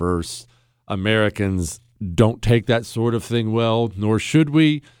war first. Americans don't take that sort of thing well, nor should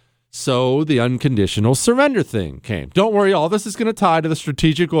we. So the unconditional surrender thing came. Don't worry, all this is going to tie to the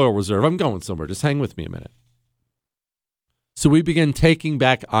Strategic Oil Reserve. I'm going somewhere. Just hang with me a minute. So we began taking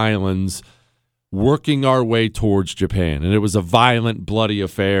back islands, working our way towards Japan. And it was a violent, bloody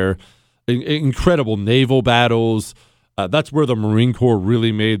affair. Incredible naval battles. That's where the Marine Corps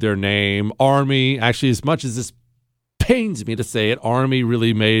really made their name. Army, actually, as much as this pains me to say it, Army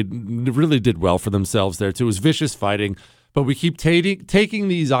really did well for themselves there too. It was vicious fighting, but we keep taking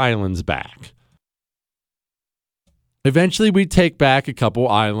these islands back. Eventually, we take back a couple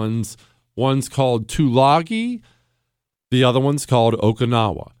islands. One's called Tulagi. The other one's called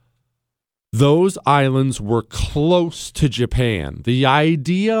Okinawa. Those islands were close to Japan. The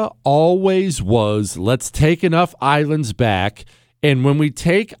idea always was, let's take enough islands back, and when we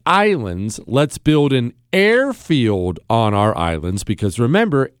take islands, let's build an airfield on our islands, because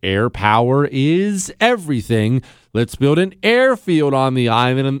remember, air power is everything. Let's build an airfield on the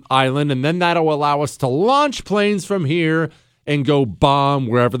island, and then that'll allow us to launch planes from here and go bomb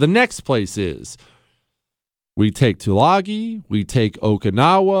wherever the next place is. We take Tulagi, we take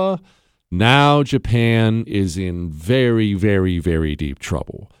Okinawa. Now Japan is in very, very, very deep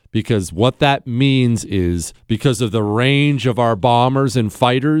trouble, because what that means is, because of the range of our bombers and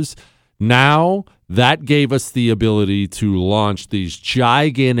fighters, now that gave us the ability to launch these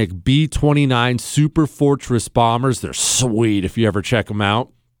gigantic B-29 Super Fortress bombers. They're sweet if you ever check them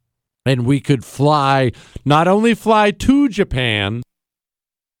out. And we could not only fly to Japan,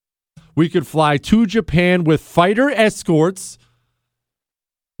 We could fly to Japan with fighter escorts.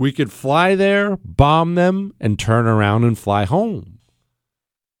 We could fly there, bomb them, and turn around and fly home.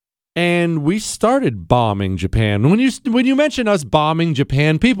 And we started bombing Japan. When you mention us bombing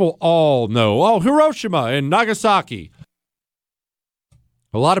Japan, people all know, oh, Hiroshima and Nagasaki.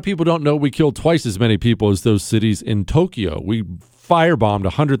 A lot of people don't know we killed twice as many people as those cities in Tokyo. We firebombed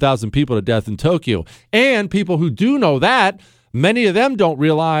 100,000 people to death in Tokyo. And people who do know that, many of them don't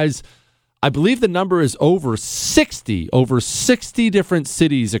realize, I believe the number is over 60 different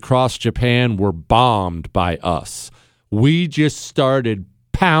cities across Japan were bombed by us. We just started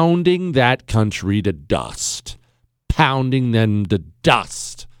pounding that country to dust, pounding them to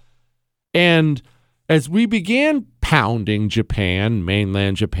dust. And as we began pounding Japan,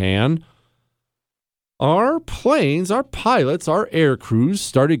 mainland Japan, our planes, our pilots, our air crews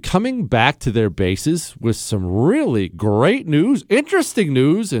started coming back to their bases with some really great news, interesting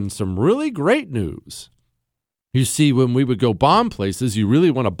news, and some really great news. You see, when we would go bomb places, you really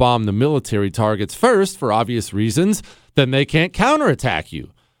want to bomb the military targets first for obvious reasons. Then they can't counterattack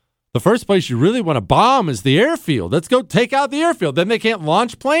you. The first place you really want to bomb is the airfield. Let's go take out the airfield. Then they can't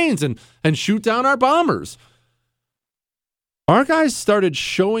launch planes and shoot down our bombers. Our guys started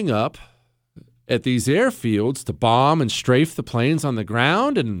showing up at these airfields to bomb and strafe the planes on the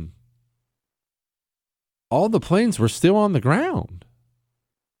ground, and all the planes were still on the ground.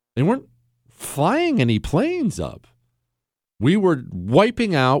 They weren't flying any planes up. We were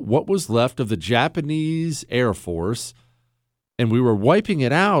wiping out what was left of the Japanese Air Force, and we were wiping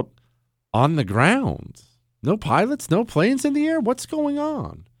it out on the ground. No pilots, no planes in the air? What's going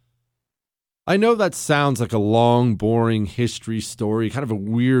on? I know that sounds like a long, boring history story, kind of a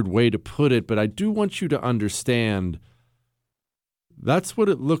weird way to put it, but I do want you to understand that's what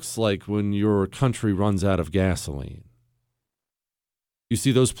it looks like when your country runs out of gasoline. You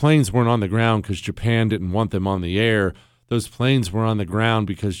see, those planes weren't on the ground because Japan didn't want them on the air. Those planes were on the ground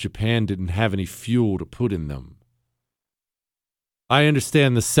because Japan didn't have any fuel to put in them. I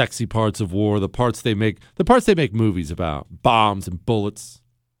understand the sexy parts of war, the parts they make movies about, bombs and bullets,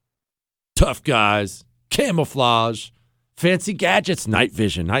 tough guys, camouflage, fancy gadgets, night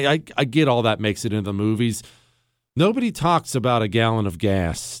vision. I get all that makes it into the movies. Nobody talks about a gallon of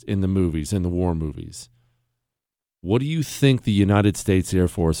gas in the movies, in the war movies. What do you think the United States Air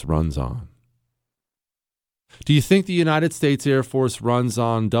Force runs on? Do you think the United States Air Force runs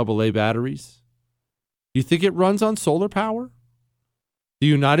on AA batteries? Do you think it runs on solar power? The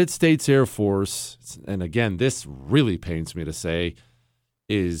United States Air Force, and again, this really pains me to say,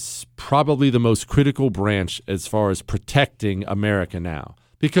 is probably the most critical branch as far as protecting America now.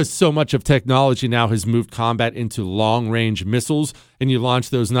 Because so much of technology now has moved combat into long-range missiles, and you launch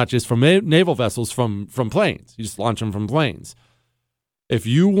those not just from naval vessels, from planes. You just launch them from planes. If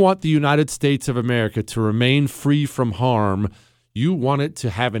you want the United States of America to remain free from harm, you want it to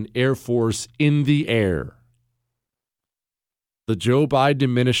have an Air Force in the air. The Joe Biden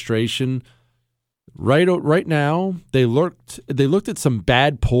administration, right now, they looked at some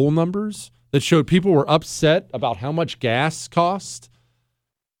bad poll numbers that showed people were upset about how much gas cost.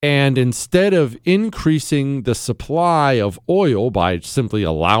 And instead of increasing the supply of oil by simply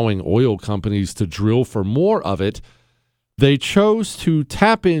allowing oil companies to drill for more of it, they chose to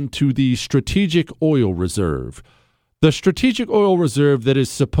tap into the strategic oil reserve. The strategic oil reserve that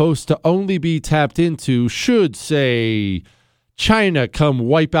is supposed to only be tapped into should, say, China come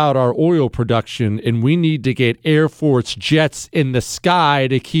wipe out our oil production and we need to get Air Force jets in the sky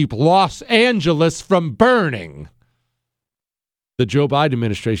to keep Los Angeles from burning. The Joe Biden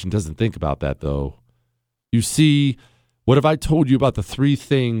administration doesn't think about that, though. You see, what have I told you about the three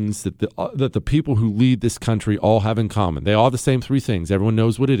things that the people who lead this country all have in common? They all have the same three things. Everyone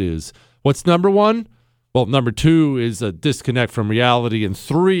knows what it is. What's number one? Well, number two is a disconnect from reality, and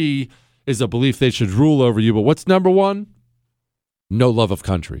three is a belief they should rule over you. But what's number one? No love of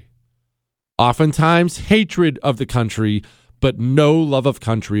country. Oftentimes, hatred of the country, but no love of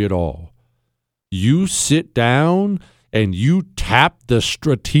country at all. You sit down and you tap the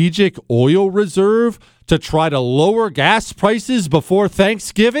strategic oil reserve to try to lower gas prices before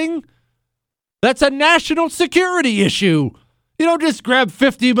Thanksgiving? That's a national security issue. You don't just grab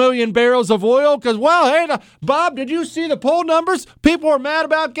 50 million barrels of oil because, well, hey, Bob, did you see the poll numbers? People are mad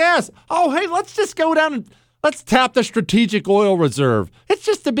about gas. Oh, hey, let's just go down and let's tap the strategic oil reserve. It's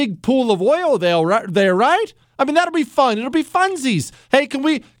just a big pool of oil there, right? I mean, that'll be fun. It'll be funsies. Hey, can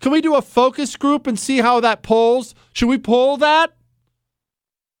we do a focus group and see how that polls? Should we poll that?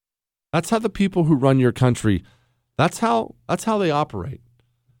 That's how the people who run your country, that's how they operate.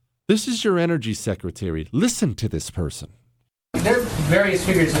 This is your energy secretary. Listen to this person. There are various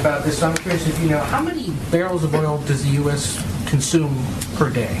figures about this, so I'm curious if you know, how many barrels of oil does the U.S. consume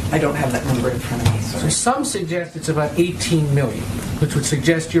per day? I don't have that number in front of me, So some suggest it's about 18 million, which would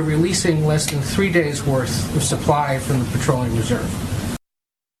suggest you're releasing less than 3 days' worth of supply from the petroleum reserve.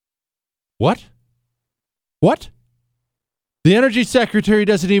 What? The energy secretary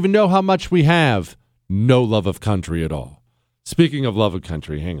doesn't even know how much we have. No love of country at all. Speaking of love of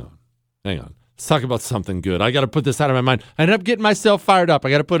country, hang on. Let's talk about something good. I got to put this out of my mind. I ended up getting myself fired up.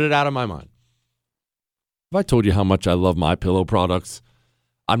 I got to put it out of my mind. Have I told you how much I love MyPillow products?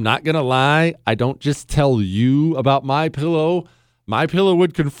 I'm not going to lie. I don't just tell you about MyPillow. MyPillow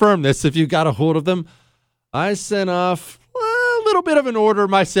would confirm this if you got a hold of them. I sent off a little bit of an order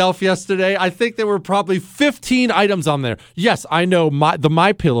myself yesterday. I think there were probably 15 items on there. Yes, I know the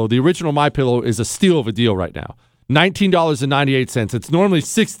MyPillow, the original MyPillow, is a steal of a deal right now. $19.98. It's normally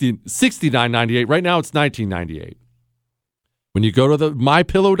 $69.98. Right now it's $19.98. When you go to the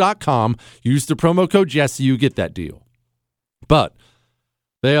mypillow.com, use the promo code Jesse, you get that deal. But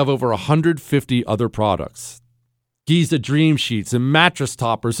they have over 150 other products. Giza Dream Sheets and mattress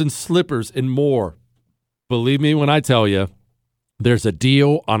toppers and slippers and more. Believe me when I tell you, there's a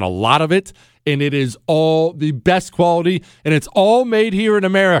deal on a lot of it, and it is all the best quality, and it's all made here in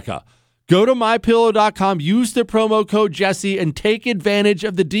America. Go to mypillow.com, use the promo code Jesse, and take advantage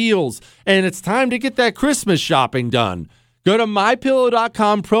of the deals. And it's time to get that Christmas shopping done. Go to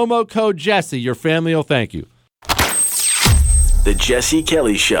mypillow.com, promo code Jesse. Your family will thank you. The Jesse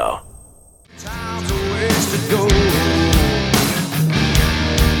Kelly Show.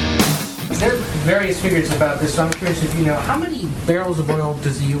 There are various figures about this, so I'm curious if you know, how many barrels of oil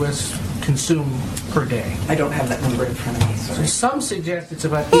does the U.S. consume per day? I don't have that number in front of me, So some suggest it's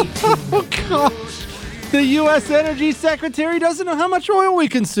about 18 Oh, gosh. The U.S. Energy Secretary doesn't know how much oil we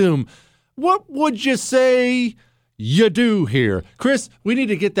consume. What would you say you do here? Chris, we need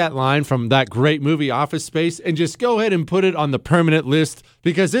to get that line from that great movie Office Space and just go ahead and put it on the permanent list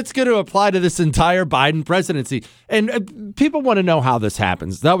because it's going to apply to this entire Biden presidency. And people want to know how this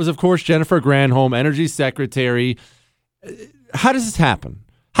happens. That was, of course, Jennifer Granholm, Energy Secretary. How does this happen?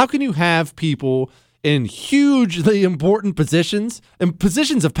 How can you have people in hugely important positions and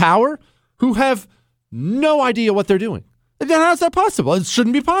positions of power who have no idea what they're doing? Then how's that possible? It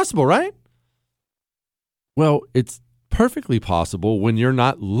shouldn't be possible, right? Well, it's perfectly possible when you're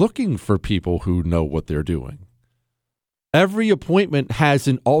not looking for people who know what they're doing. Every appointment has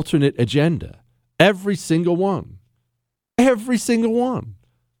an alternate agenda. Every single one. Every single one.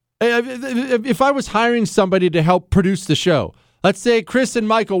 If I was hiring somebody to help produce the show, let's say Chris and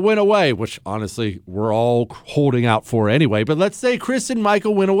Michael went away, which honestly we're all holding out for anyway, but let's say Chris and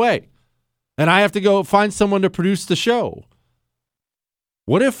Michael went away and I have to go find someone to produce the show.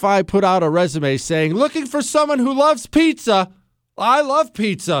 What if I put out a resume saying, looking for someone who loves pizza? I love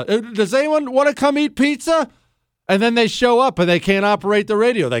pizza. Does anyone want to come eat pizza? And then they show up and they can't operate the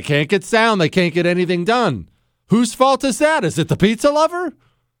radio. They can't get sound. They can't get anything done. Whose fault is that? Is it the pizza lover?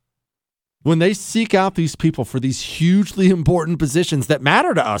 When they seek out these people for these hugely important positions that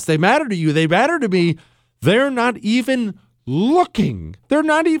matter to us, they matter to you, they matter to me, they're not even looking. They're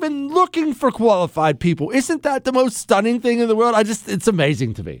not even looking for qualified people. Isn't that the most stunning thing in the world? It's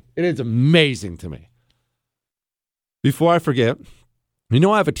amazing to me. It is amazing to me. Before I forget, you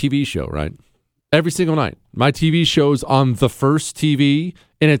know I have a TV show, right? Every single night. My TV show's on the First TV,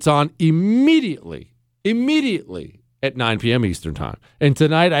 and it's on immediately at 9 p.m. Eastern Time. And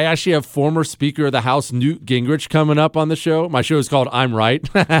tonight, I actually have former Speaker of the House Newt Gingrich coming up on the show. My show is called I'm Right.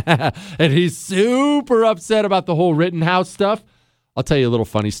 And he's super upset about the whole Rittenhouse stuff. I'll tell you a little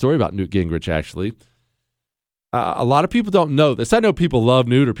funny story about Newt Gingrich, actually. A lot of people don't know this. I know people love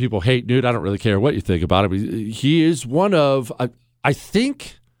Newt or people hate Newt. I don't really care what you think about him. He is one of, I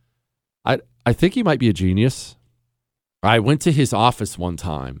think he might be a genius. I went to his office one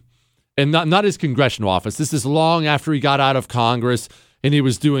time. And not his congressional office. This is long after he got out of Congress and he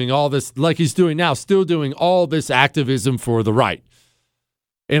was doing all this, like he's doing now, still doing all this activism for the right.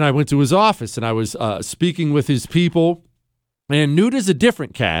 And I went to his office and I was speaking with his people. And Newt is a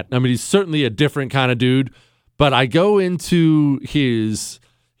different cat. I mean, he's certainly a different kind of dude. But I go into his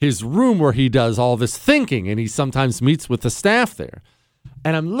room where he does all this thinking and he sometimes meets with the staff there.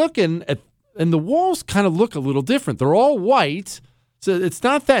 And I'm looking at, and the walls kind of look a little different. They're all white. So it's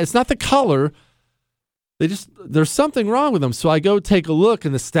not that. It's not the color. There's something wrong with them. So I go take a look,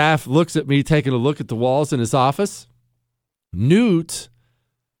 and the staff looks at me taking a look at the walls in his office. Newt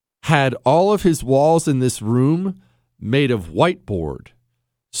had all of his walls in this room made of whiteboard.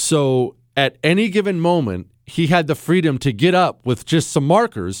 So at any given moment, he had the freedom to get up with just some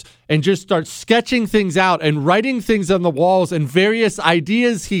markers and just start sketching things out and writing things on the walls and various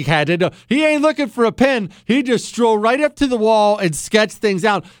ideas he had. And, he ain't looking for a pen. He just strolled right up to the wall and sketched things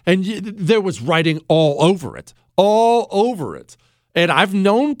out. And there was writing all over it. All over it. And I've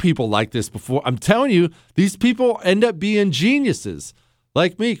known people like this before. I'm telling you, these people end up being geniuses.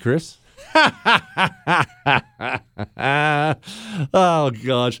 Like me, Chris. Oh,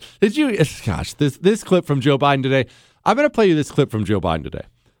 gosh. This clip from Joe Biden today. I'm going to play you this clip from Joe Biden today.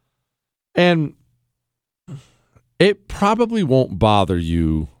 And it probably won't bother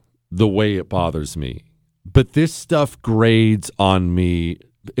you the way it bothers me. But this stuff grades on me.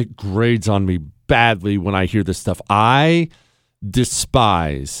 It grades on me badly when I hear this stuff. I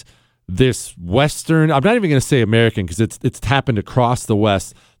despise this Western, I'm not even going to say American because it's happened across the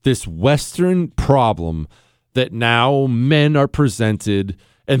West, this Western problem that now men are presented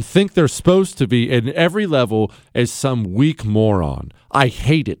and think they're supposed to be in every level as some weak moron. I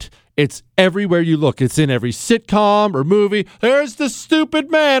hate it. It's everywhere you look. It's in every sitcom or movie. There's the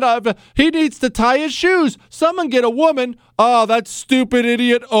stupid man. He needs to tie his shoes. Someone get a woman. Oh, that stupid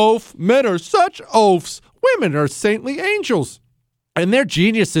idiot oaf. Men are such oafs. Women are saintly angels. And they're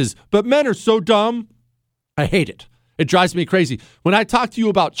geniuses, but men are so dumb. I hate it. It drives me crazy. When I talk to you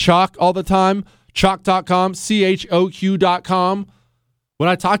about Choq all the time, Choq.com, CHOQ.com, when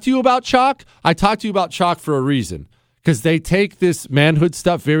I talk to you about Choq, I talk to you about Choq for a reason, because they take this manhood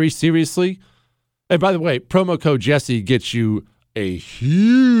stuff very seriously. And by the way, promo code Jesse gets you a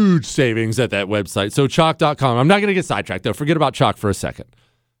huge savings at that website. So Choq.com. I'm not going to get sidetracked, though. Forget about Choq for a second.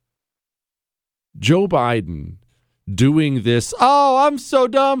 Joe Biden doing this, oh, I'm so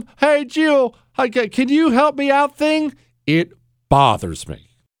dumb. Hey, Jill, can you help me out thing? It bothers me.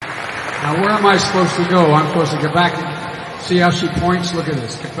 Now, where am I supposed to go? I'm supposed to get back and see how she points. Look at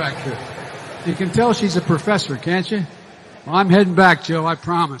this. Get back here. You can tell she's a professor, can't you? Well, I'm heading back, Jill. I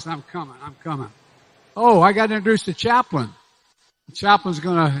promise. I'm coming. Oh, I got to introduce the chaplain. The chaplain's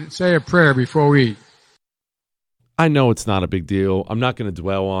going to say a prayer before we eat. I know it's not a big deal. I'm not going to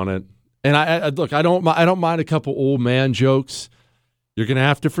dwell on it. And I look, I don't mind a couple old man jokes. You're going to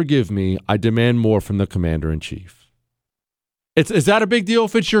have to forgive me. I demand more from the commander-in-chief. Is that a big deal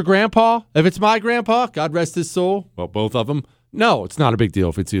if it's your grandpa? If it's my grandpa, God rest his soul, well, both of them. No, it's not a big deal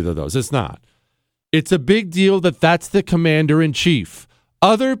if it's either of those. It's not. It's a big deal that that's the commander-in-chief.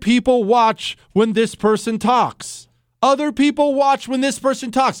 Other people watch when this person talks. Other people watch when this person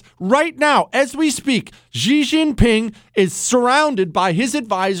talks. Right now, as we speak, Xi Jinping is surrounded by his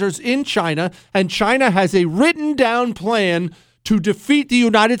advisors in China, and China has a written down plan to defeat the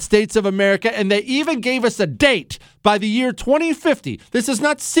United States of America, and they even gave us a date by the year 2050. This is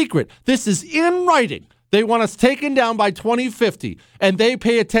not secret. This is in writing. They want us taken down by 2050, and they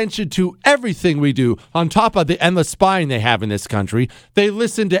pay attention to everything we do on top of the endless spying they have in this country. They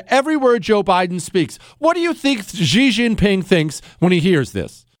listen to every word Joe Biden speaks. What do you think Xi Jinping thinks when he hears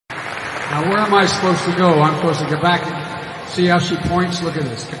this? Now, where am I supposed to go? I'm supposed to get back and see how she points. Look at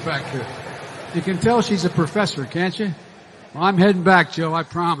this. Get back here. You can tell she's a professor, can't you? Well, I'm heading back, Jill. I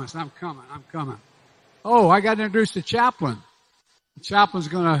promise. I'm coming. Oh, I got to introduce the chaplain. The chaplain's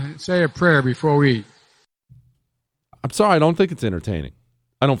going to say a prayer before we eat. I'm sorry, I don't think it's entertaining.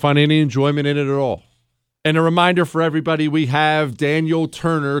 I don't find any enjoyment in it at all. And a reminder for everybody, we have Daniel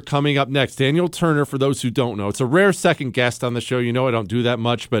Turner coming up next. Daniel Turner, for those who don't know, it's a rare second guest on the show. You know I don't do that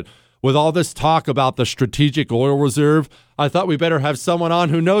much, but with all this talk about the strategic oil reserve, I thought we better have someone on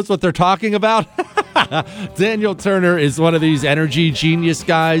who knows what they're talking about. Daniel Turner is one of these energy genius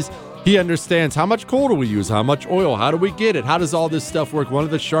guys. He understands how much coal do we use, how much oil, how do we get it, how does all this stuff work? One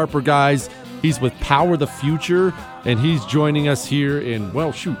of the sharper guys. He's with Power the Future, and he's joining us here in,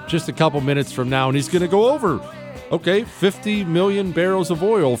 just a couple minutes from now, and he's going to go over, 50 million barrels of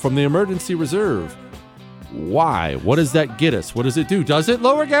oil from the emergency reserve. Why? What does that get us? What does it do? Does it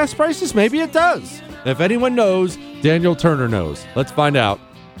lower gas prices? Maybe it does. If anyone knows, Daniel Turner knows. Let's find out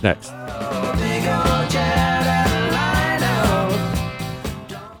next.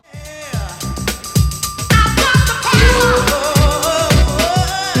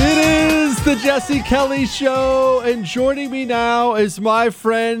 The Jesse Kelly Show, and joining me now is my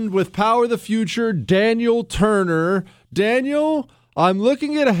friend with Power the Future, Daniel Turner. Daniel, I'm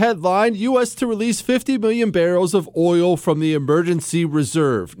looking at a headline, U.S. to release 50 million barrels of oil from the emergency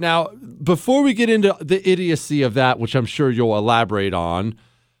reserve. Now, before we get into the idiocy of that, which I'm sure you'll elaborate on,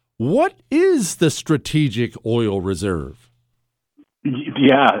 what is the strategic oil reserve?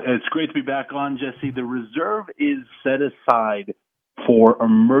 Yeah, it's great to be back on, Jesse. The reserve is set aside for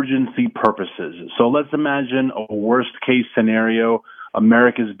emergency purposes. So let's imagine a worst case scenario.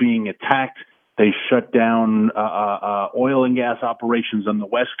 America's being attacked. They shut down oil and gas operations on the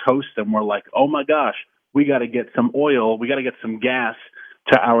West Coast, and we're like, oh my gosh, we got to get some oil, we got to get some gas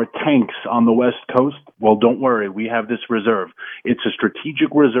to our tanks on the West Coast. Well, don't worry, we have this reserve. It's a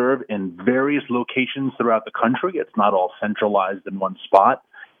strategic reserve in various locations throughout the country. It's not all centralized in one spot,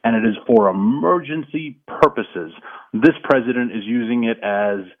 and it is for emergency purposes. This president is using it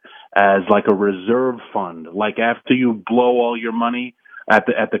as like a reserve fund. Like after you blow all your money at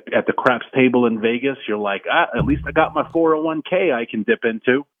the craps table in Vegas, you're like, at least I got my 401k I can dip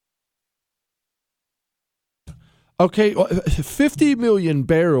into. Okay, 50 million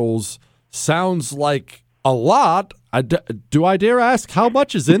barrels sounds like a lot. Do I dare ask how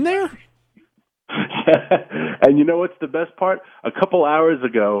much is in there? And you know what's the best part? A couple hours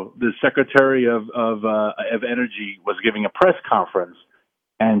ago, the Secretary of Energy was giving a press conference,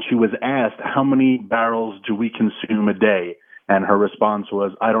 and she was asked, how many barrels do we consume a day? And her response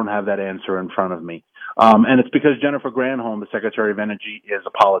was, I don't have that answer in front of me. And it's because Jennifer Granholm, the Secretary of Energy, is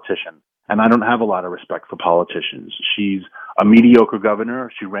a politician. And I don't have a lot of respect for politicians. She's a mediocre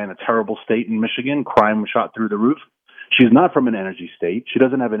governor. She ran a terrible state in Michigan. Crime shot through the roof. She's not from an energy state. She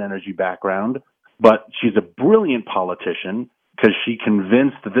doesn't have an energy background. But she's a brilliant politician because she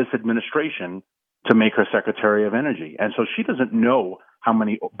convinced this administration to make her Secretary of Energy. And so she doesn't know how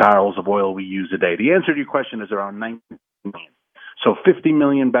many barrels of oil we use a day. The answer to your question is around 19 million. So 50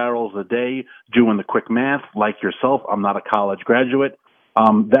 million barrels a day, doing the quick math, like yourself, I'm not a college graduate.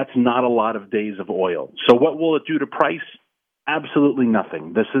 That's not a lot of days of oil. So what will it do to price? Absolutely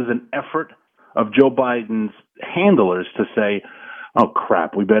nothing. This is an effort of Joe Biden's handlers to say, oh,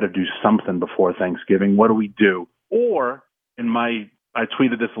 crap, we better do something before Thanksgiving. What do we do? Or, I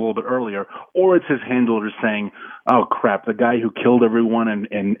tweeted this a little bit earlier, or it's his handlers saying, oh, crap, the guy who killed everyone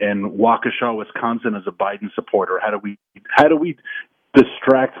in Waukesha, Wisconsin is a Biden supporter. How do we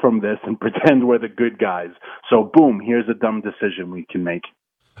distract from this and pretend we're the good guys? So, boom, here's a dumb decision we can make.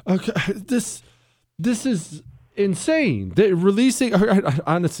 Okay, this is insane. They're releasing,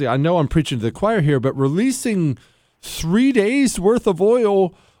 honestly, I know I'm preaching to the choir here, but releasing 3 days worth of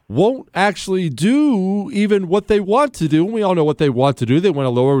oil won't actually do even what they want to do. And we all know what they want to do. They want to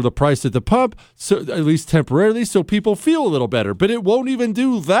lower the price at the pump, so at least temporarily, so people feel a little better. But it won't even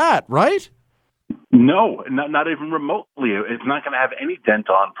do that, right? No, not even remotely. It's not going to have any dent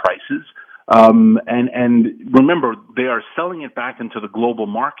on prices. And remember, they are selling it back into the global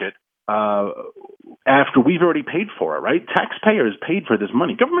market after we've already paid for it, right? Taxpayers paid for this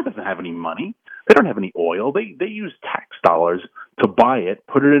money. Government doesn't have any money. They don't have any oil. They use tax dollars to buy it,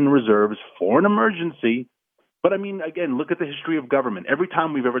 put it in reserves for an emergency. But I mean, again, look at the history of government. Every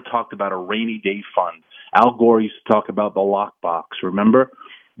time we've ever talked about a rainy day fund, Al Gore used to talk about the lockbox. Remember?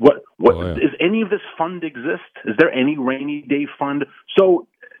 Does any of this fund exist? Is there any rainy day fund? So,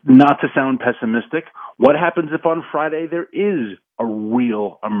 not to sound pessimistic, what happens if on Friday there is a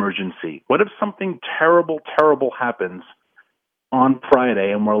real emergency? What if something terrible happens on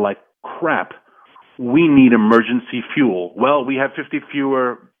Friday and we're like, crap, we need emergency fuel? Well, we have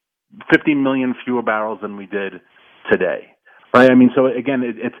 50 million fewer barrels than we did today, right? I mean, so again,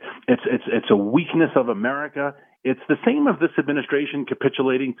 it's a weakness of America. It's the same of this administration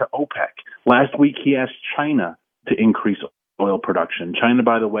capitulating to OPEC. Last week, he asked China to increase oil production. China,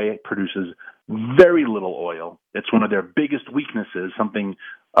 by the way, produces very little oil. It's one of their biggest weaknesses, something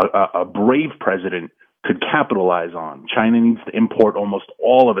a brave president could capitalize on. China needs to import almost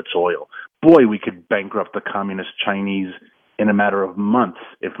all of its oil. Boy, we could bankrupt the communist Chinese in a matter of months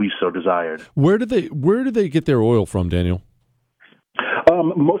if we so desired. Where do they get their oil from, Daniel?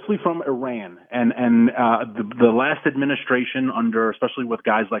 Mostly from Iran, and the last administration, especially with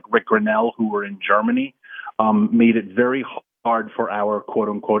guys like Rick Grenell, who were in Germany, made it very hard for our quote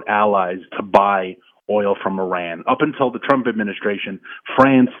unquote allies to buy oil from Iran. Up until the Trump administration,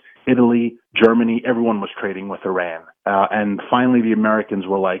 France, Italy, Germany, everyone was trading with Iran, and finally the Americans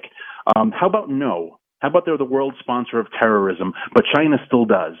were like, "How about no? How about they're the world sponsor of terrorism, but China still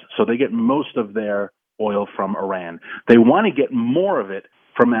does, so they get most of their oil from Iran. They want to get more of it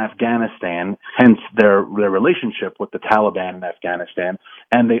from Afghanistan, hence their relationship with the Taliban in Afghanistan.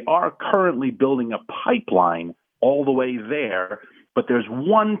 And they are currently building a pipeline all the way there. But there's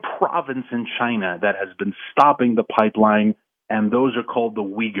one province in China that has been stopping the pipeline, and those are called the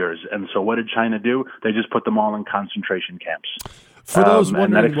Uyghurs. And so what did China do? They just put them all in concentration camps. For those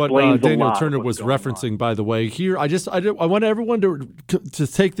wondering what Daniel Turner was referencing, by the way, here, I want everyone to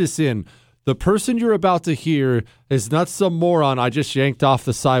take this in. The person you're about to hear is not some moron I just yanked off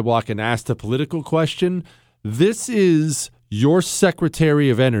the sidewalk and asked a political question. This is your Secretary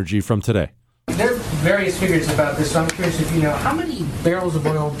of Energy from today. There are various figures about this, so I'm curious if you know, how many barrels of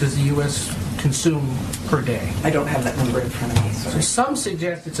oil does the U.S. consume per day? I don't have that number in front of me, sorry. So some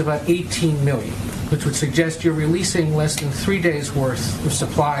suggest it's about 18 million, which would suggest you're releasing less than 3 days' worth of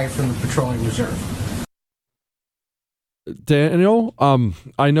supply from the petroleum reserve. Daniel,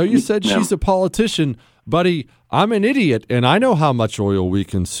 I know you said she's a politician. Buddy, I'm an idiot, and I know how much oil we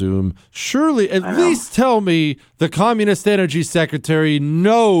consume. Surely, at least tell me the Communist Energy Secretary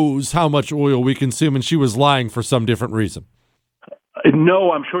knows how much oil we consume, and she was lying for some different reason.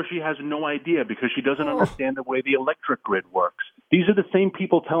 No, I'm sure she has no idea because she doesn't understand the way the electric grid works. These are the same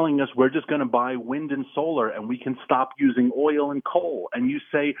people telling us we're just going to buy wind and solar and we can stop using oil and coal. And you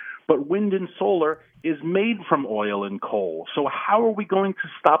say, but wind and solar is made from oil and coal. So how are we going to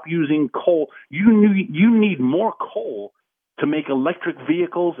stop using coal? You need more coal to make electric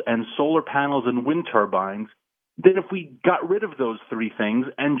vehicles and solar panels and wind turbines than if we got rid of those three things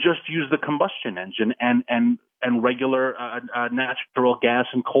and just use the combustion engine and regular natural gas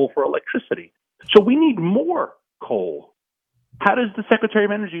and coal for electricity. So we need more coal. How does the Secretary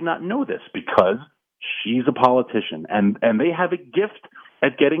of Energy not know this? Because she's a politician, and they have a gift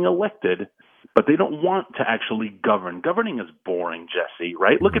at getting elected, but they don't want to actually govern. Governing is boring, Jesse,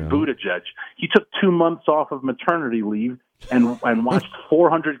 right? Look at Buttigieg. He took 2 months off of maternity leave and watched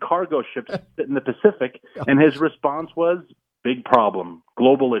 400 cargo ships sit in the Pacific, and his response was, big problem,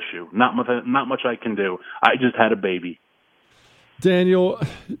 global issue, not much I can do. I just had a baby. Daniel,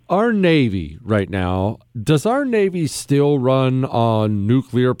 our Navy right now, does our Navy still run on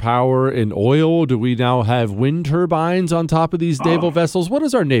nuclear power and oil? Do we now have wind turbines on top of these naval vessels? What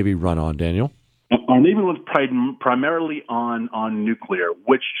does our Navy run on, Daniel? Our Navy runs primarily on nuclear,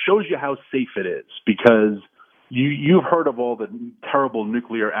 which shows you how safe it is because you've heard of all the terrible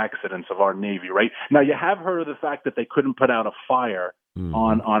nuclear accidents of our Navy, right? Now, you have heard of the fact that they couldn't put out a fire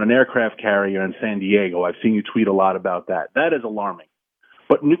on an aircraft carrier in San Diego. I've seen you tweet a lot about that. That is alarming.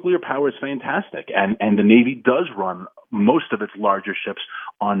 But nuclear power is fantastic, and the Navy does run most of its larger ships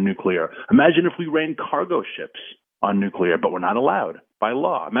on nuclear. Imagine if we ran cargo ships on nuclear, but we're not allowed by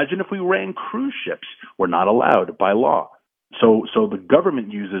law. Imagine if we ran cruise ships. We're not allowed by law. So the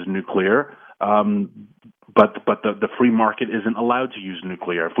government uses nuclear, but the free market isn't allowed to use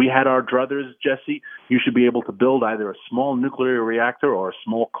nuclear. If we had our druthers, Jesse, you should be able to build either a small nuclear reactor or a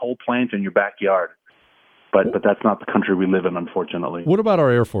small coal plant in your backyard. But that's not the country we live in, unfortunately. What about our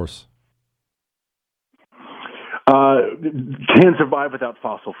Air Force? Can survive without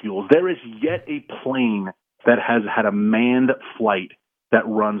fossil fuels. There is yet a plane that has had a manned flight that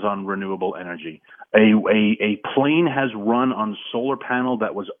runs on renewable energy. A plane has run on solar panel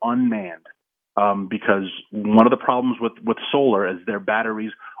that was unmanned. Because one of the problems with solar is their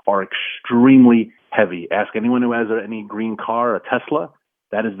batteries are extremely heavy. Ask anyone who has any green car, a Tesla,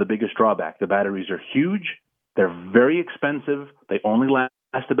 that is the biggest drawback. The batteries are huge, they're very expensive, they only last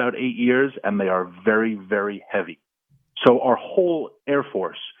about 8 years, and they are very, very heavy. So our whole Air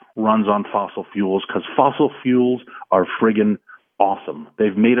Force runs on fossil fuels because fossil fuels are friggin' awesome.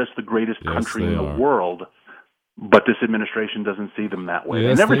 They've made us the greatest country in the world. But this administration doesn't see them that way.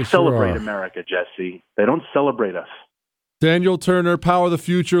 Yes, they never they celebrate sure America, Jesse. They don't celebrate us. Daniel Turner, Power of the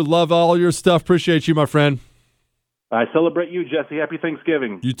Future. Love all your stuff. Appreciate you, my friend. I celebrate you, Jesse. Happy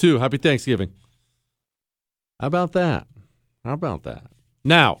Thanksgiving. You too. Happy Thanksgiving. How about that?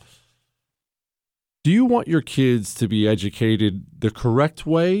 Now, do you want your kids to be educated the correct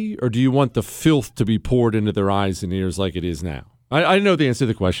way, or do you want the filth to be poured into their eyes and ears like it is now? I know the answer to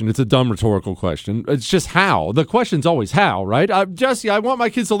the question. It's a dumb rhetorical question. It's just how. The question's always how, right? Jesse, I want my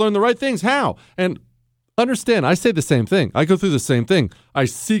kids to learn the right things. How? And understand, I say the same thing. I go through the same thing. I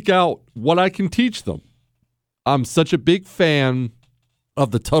seek out what I can teach them. I'm such a big fan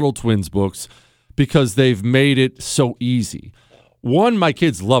of the Tuttle Twins books because they've made it so easy. One, my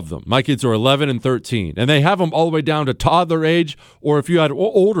kids love them. My kids are 11 and 13, and they have them all the way down to toddler age, or if you had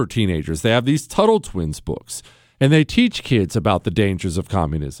older teenagers, they have these Tuttle Twins books. And they teach kids about the dangers of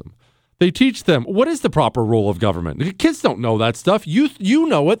communism. They teach them what is the proper role of government. Kids don't know that stuff. You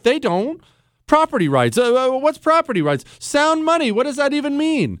know it. They don't. Property rights. What's property rights? Sound money. What does that even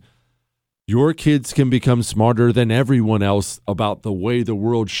mean? Your kids can become smarter than everyone else about the way the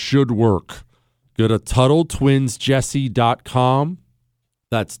world should work. Go to TuttleTwinsJesse.com.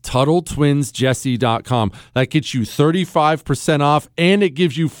 That's TuttleTwinsJesse.com. That gets you 35% off, and it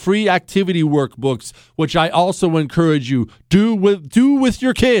gives you free activity workbooks, which I also encourage you do with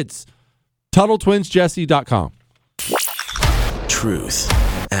your kids. TuttleTwinsJesse.com. Truth,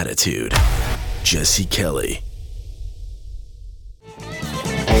 attitude, Jesse Kelly.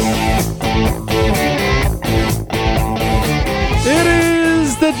 It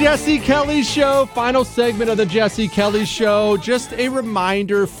is the Jesse Kelly Show, final segment of the Jesse Kelly Show. Just a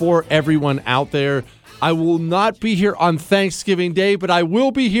reminder for everyone out there, I will not be here on Thanksgiving Day, but I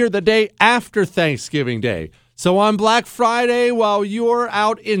will be here the day after Thanksgiving Day. So on Black Friday, while you're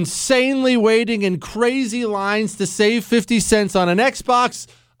out insanely waiting in crazy lines to save 50 cents on an Xbox,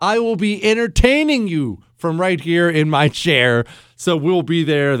 I will be entertaining you from right here in my chair. So we'll be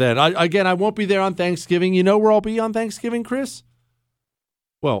there then. I won't be there on Thanksgiving. You know where I'll be on Thanksgiving, Chris?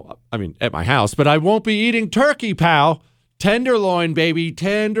 Well, I mean, at my house, but I won't be eating turkey, pal. Tenderloin, baby,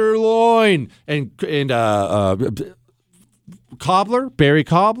 tenderloin. And cobbler, berry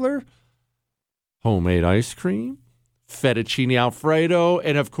cobbler, homemade ice cream, fettuccine Alfredo,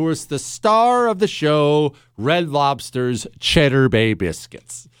 and, of course, the star of the show, Red Lobster's Cheddar Bay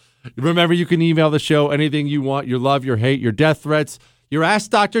Biscuits. Remember, you can email the show anything you want, your love, your hate, your death threats, your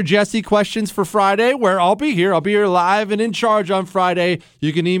Ask Dr. Jesse questions for Friday, where I'll be here. I'll be here live and in charge on Friday.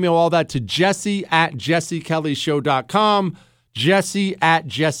 You can email all that to jesse@jessekellyshow.com,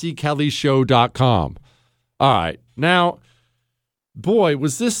 jesse@jessekellyshow.com. All right. Now, boy,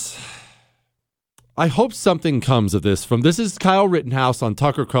 was this... I hope something comes of this. This is Kyle Rittenhouse on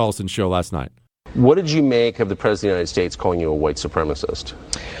Tucker Carlson show last night. What did you make of the President of the United States calling you a white supremacist?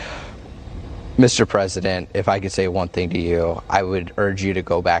 Mr. President, if I could say one thing to you, I would urge you to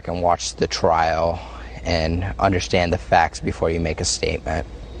go back and watch the trial and understand the facts before you make a statement.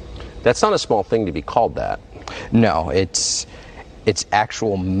 That's not a small thing to be called that. No, it's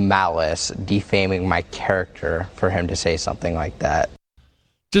actual malice, defaming my character for him to say something like that.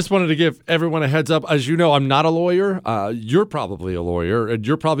 Just wanted to give everyone a heads up. As you know, I'm not a lawyer. You're probably a lawyer, and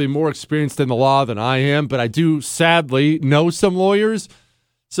you're probably more experienced in the law than I am, but I do sadly know some lawyers.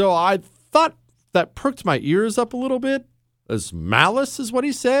 So I thought that perked my ears up a little bit. As malice is what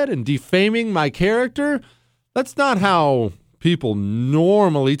he said, and defaming my character. That's not how people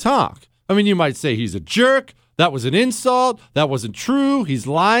normally talk. I mean, you might say he's a jerk. That was an insult. That wasn't true. He's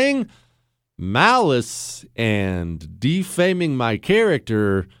lying. Malice and defaming my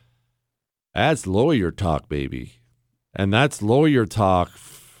character, that's lawyer talk, baby. And that's lawyer talk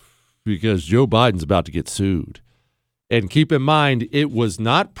because Joe Biden's about to get sued. And keep in mind, it was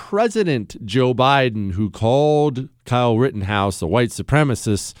not President Joe Biden who called Kyle Rittenhouse a white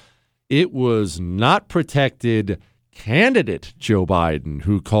supremacist. It was not protected candidate Joe Biden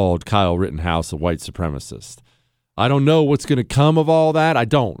who called Kyle Rittenhouse a white supremacist. I don't know what's going to come of all that. I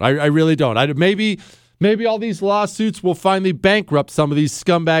don't. I really don't. Maybe all these lawsuits will finally bankrupt some of these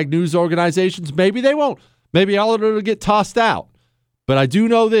scumbag news organizations. Maybe they won't. Maybe all of it will get tossed out. But I do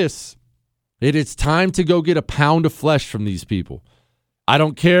know this. It is time to go get a pound of flesh from these people. I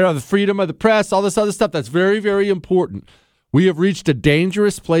don't care. The freedom of the press, all this other stuff, that's very, very important. We have reached a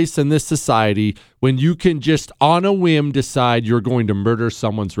dangerous place in this society when you can just on a whim decide you're going to murder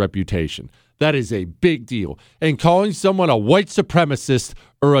someone's reputation. That is a big deal. And calling someone a white supremacist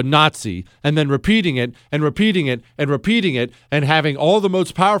or a Nazi and then repeating it and repeating it and repeating it and having all the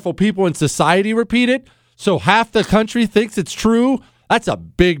most powerful people in society repeat it so half the country thinks it's true, that's a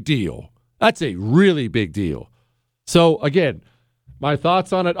big deal. That's a really big deal. So, again, my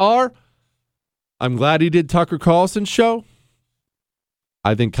thoughts on it are, I'm glad he did Tucker Carlson's show.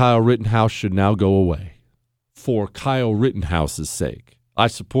 I think Kyle Rittenhouse should now go away for Kyle Rittenhouse's sake. I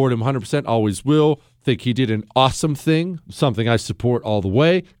support him 100%, always will. Think he did an awesome thing, something I support all the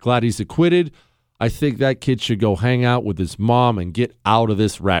way. Glad he's acquitted. I think that kid should go hang out with his mom and get out of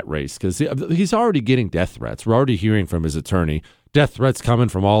this rat race because he's already getting death threats. We're already hearing from his attorney. Death threats coming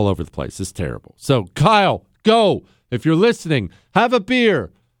from all over the place. It's terrible. So, Kyle, go. If you're listening, have a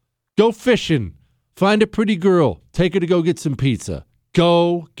beer. Go fishing. Find a pretty girl. Take her to go get some pizza.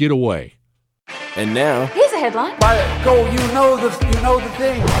 Go get away. And now, Here's a headline. Go, you know the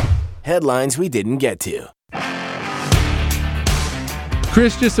thing. headlines we didn't get to.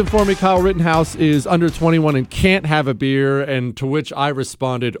 Chris just informed me Kyle Rittenhouse is under 21 and can't have a beer, and to which I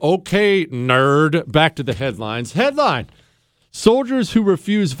responded, okay, nerd. Back to the headlines. Headline: soldiers who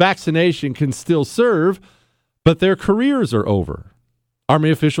refuse vaccination can still serve, but their careers are over. Army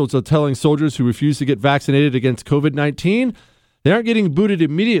officials are telling soldiers who refuse to get vaccinated against COVID-19 they aren't getting booted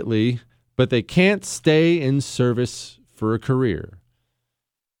immediately, but they can't stay in service for a career.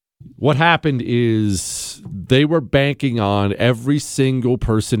 What happened is they were banking on every single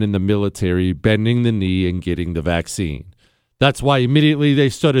person in the military bending the knee and getting the vaccine. That's why immediately they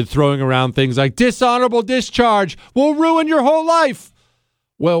started throwing around things like dishonorable discharge will ruin your whole life.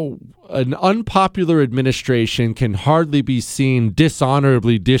 Well, an unpopular administration can hardly be seen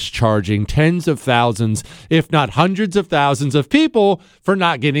dishonorably discharging tens of thousands, if not hundreds of thousands of people for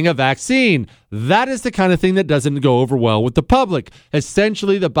not getting a vaccine. That is the kind of thing that doesn't go over well with the public.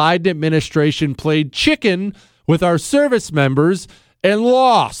 Essentially, the Biden administration played chicken with our service members and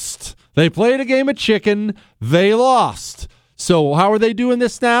lost. They played a game of chicken. They lost. So how are they doing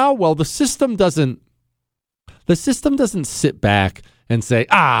this now? Well, the system doesn't sit back and say,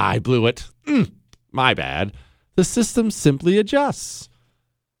 I blew it. My bad. The system simply adjusts.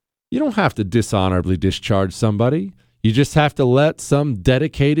 You don't have to dishonorably discharge somebody. You just have to let some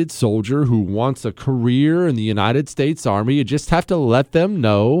dedicated soldier who wants a career in the United States Army, you just have to let them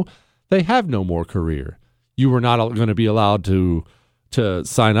know they have no more career. You are not going to be allowed to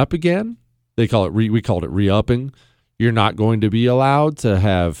sign up again. We called it re-upping. You're not going to be allowed to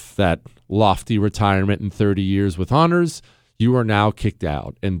have that lofty retirement in 30 years with honors. You are now kicked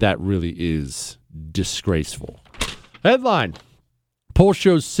out, and that really is disgraceful. Headline: poll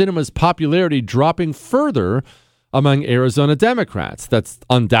shows Sinema's popularity dropping further among Arizona Democrats. That's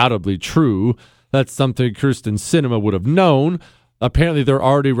undoubtedly true. That's something Kyrsten Sinema would have known. Apparently, they're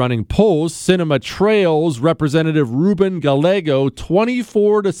already running polls. Sinema trails Representative Ruben Gallego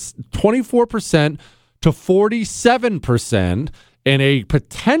 24% to 47% in a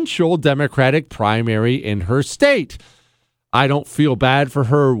potential Democratic primary in her state. I don't feel bad for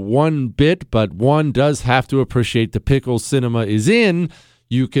her one bit, but one does have to appreciate the pickle Sinema is in.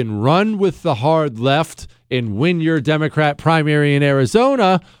 You can run with the hard left and win your Democrat primary in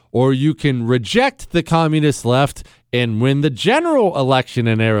Arizona, or you can reject the communist left and win the general election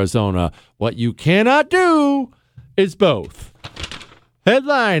in Arizona. What you cannot do is both.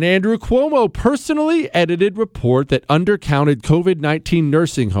 Headline: Andrew Cuomo personally edited report that undercounted COVID-19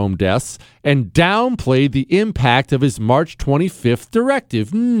 nursing home deaths and downplayed the impact of his March 25th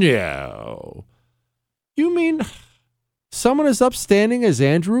directive. No. You mean someone as upstanding as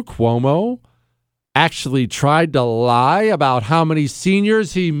Andrew Cuomo actually tried to lie about how many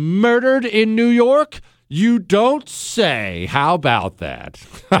seniors he murdered in New York? You don't say. How about that?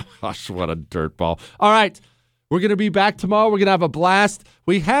 Gosh, what a dirtball. All right. We're going to be back tomorrow. We're going to have a blast.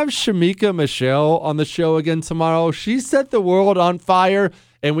 We have Shamika Michelle on the show again tomorrow. She set the world on fire,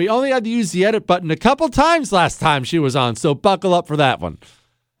 and we only had to use the edit button a couple times last time she was on, so buckle up for that one.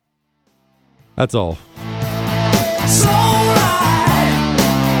 That's all.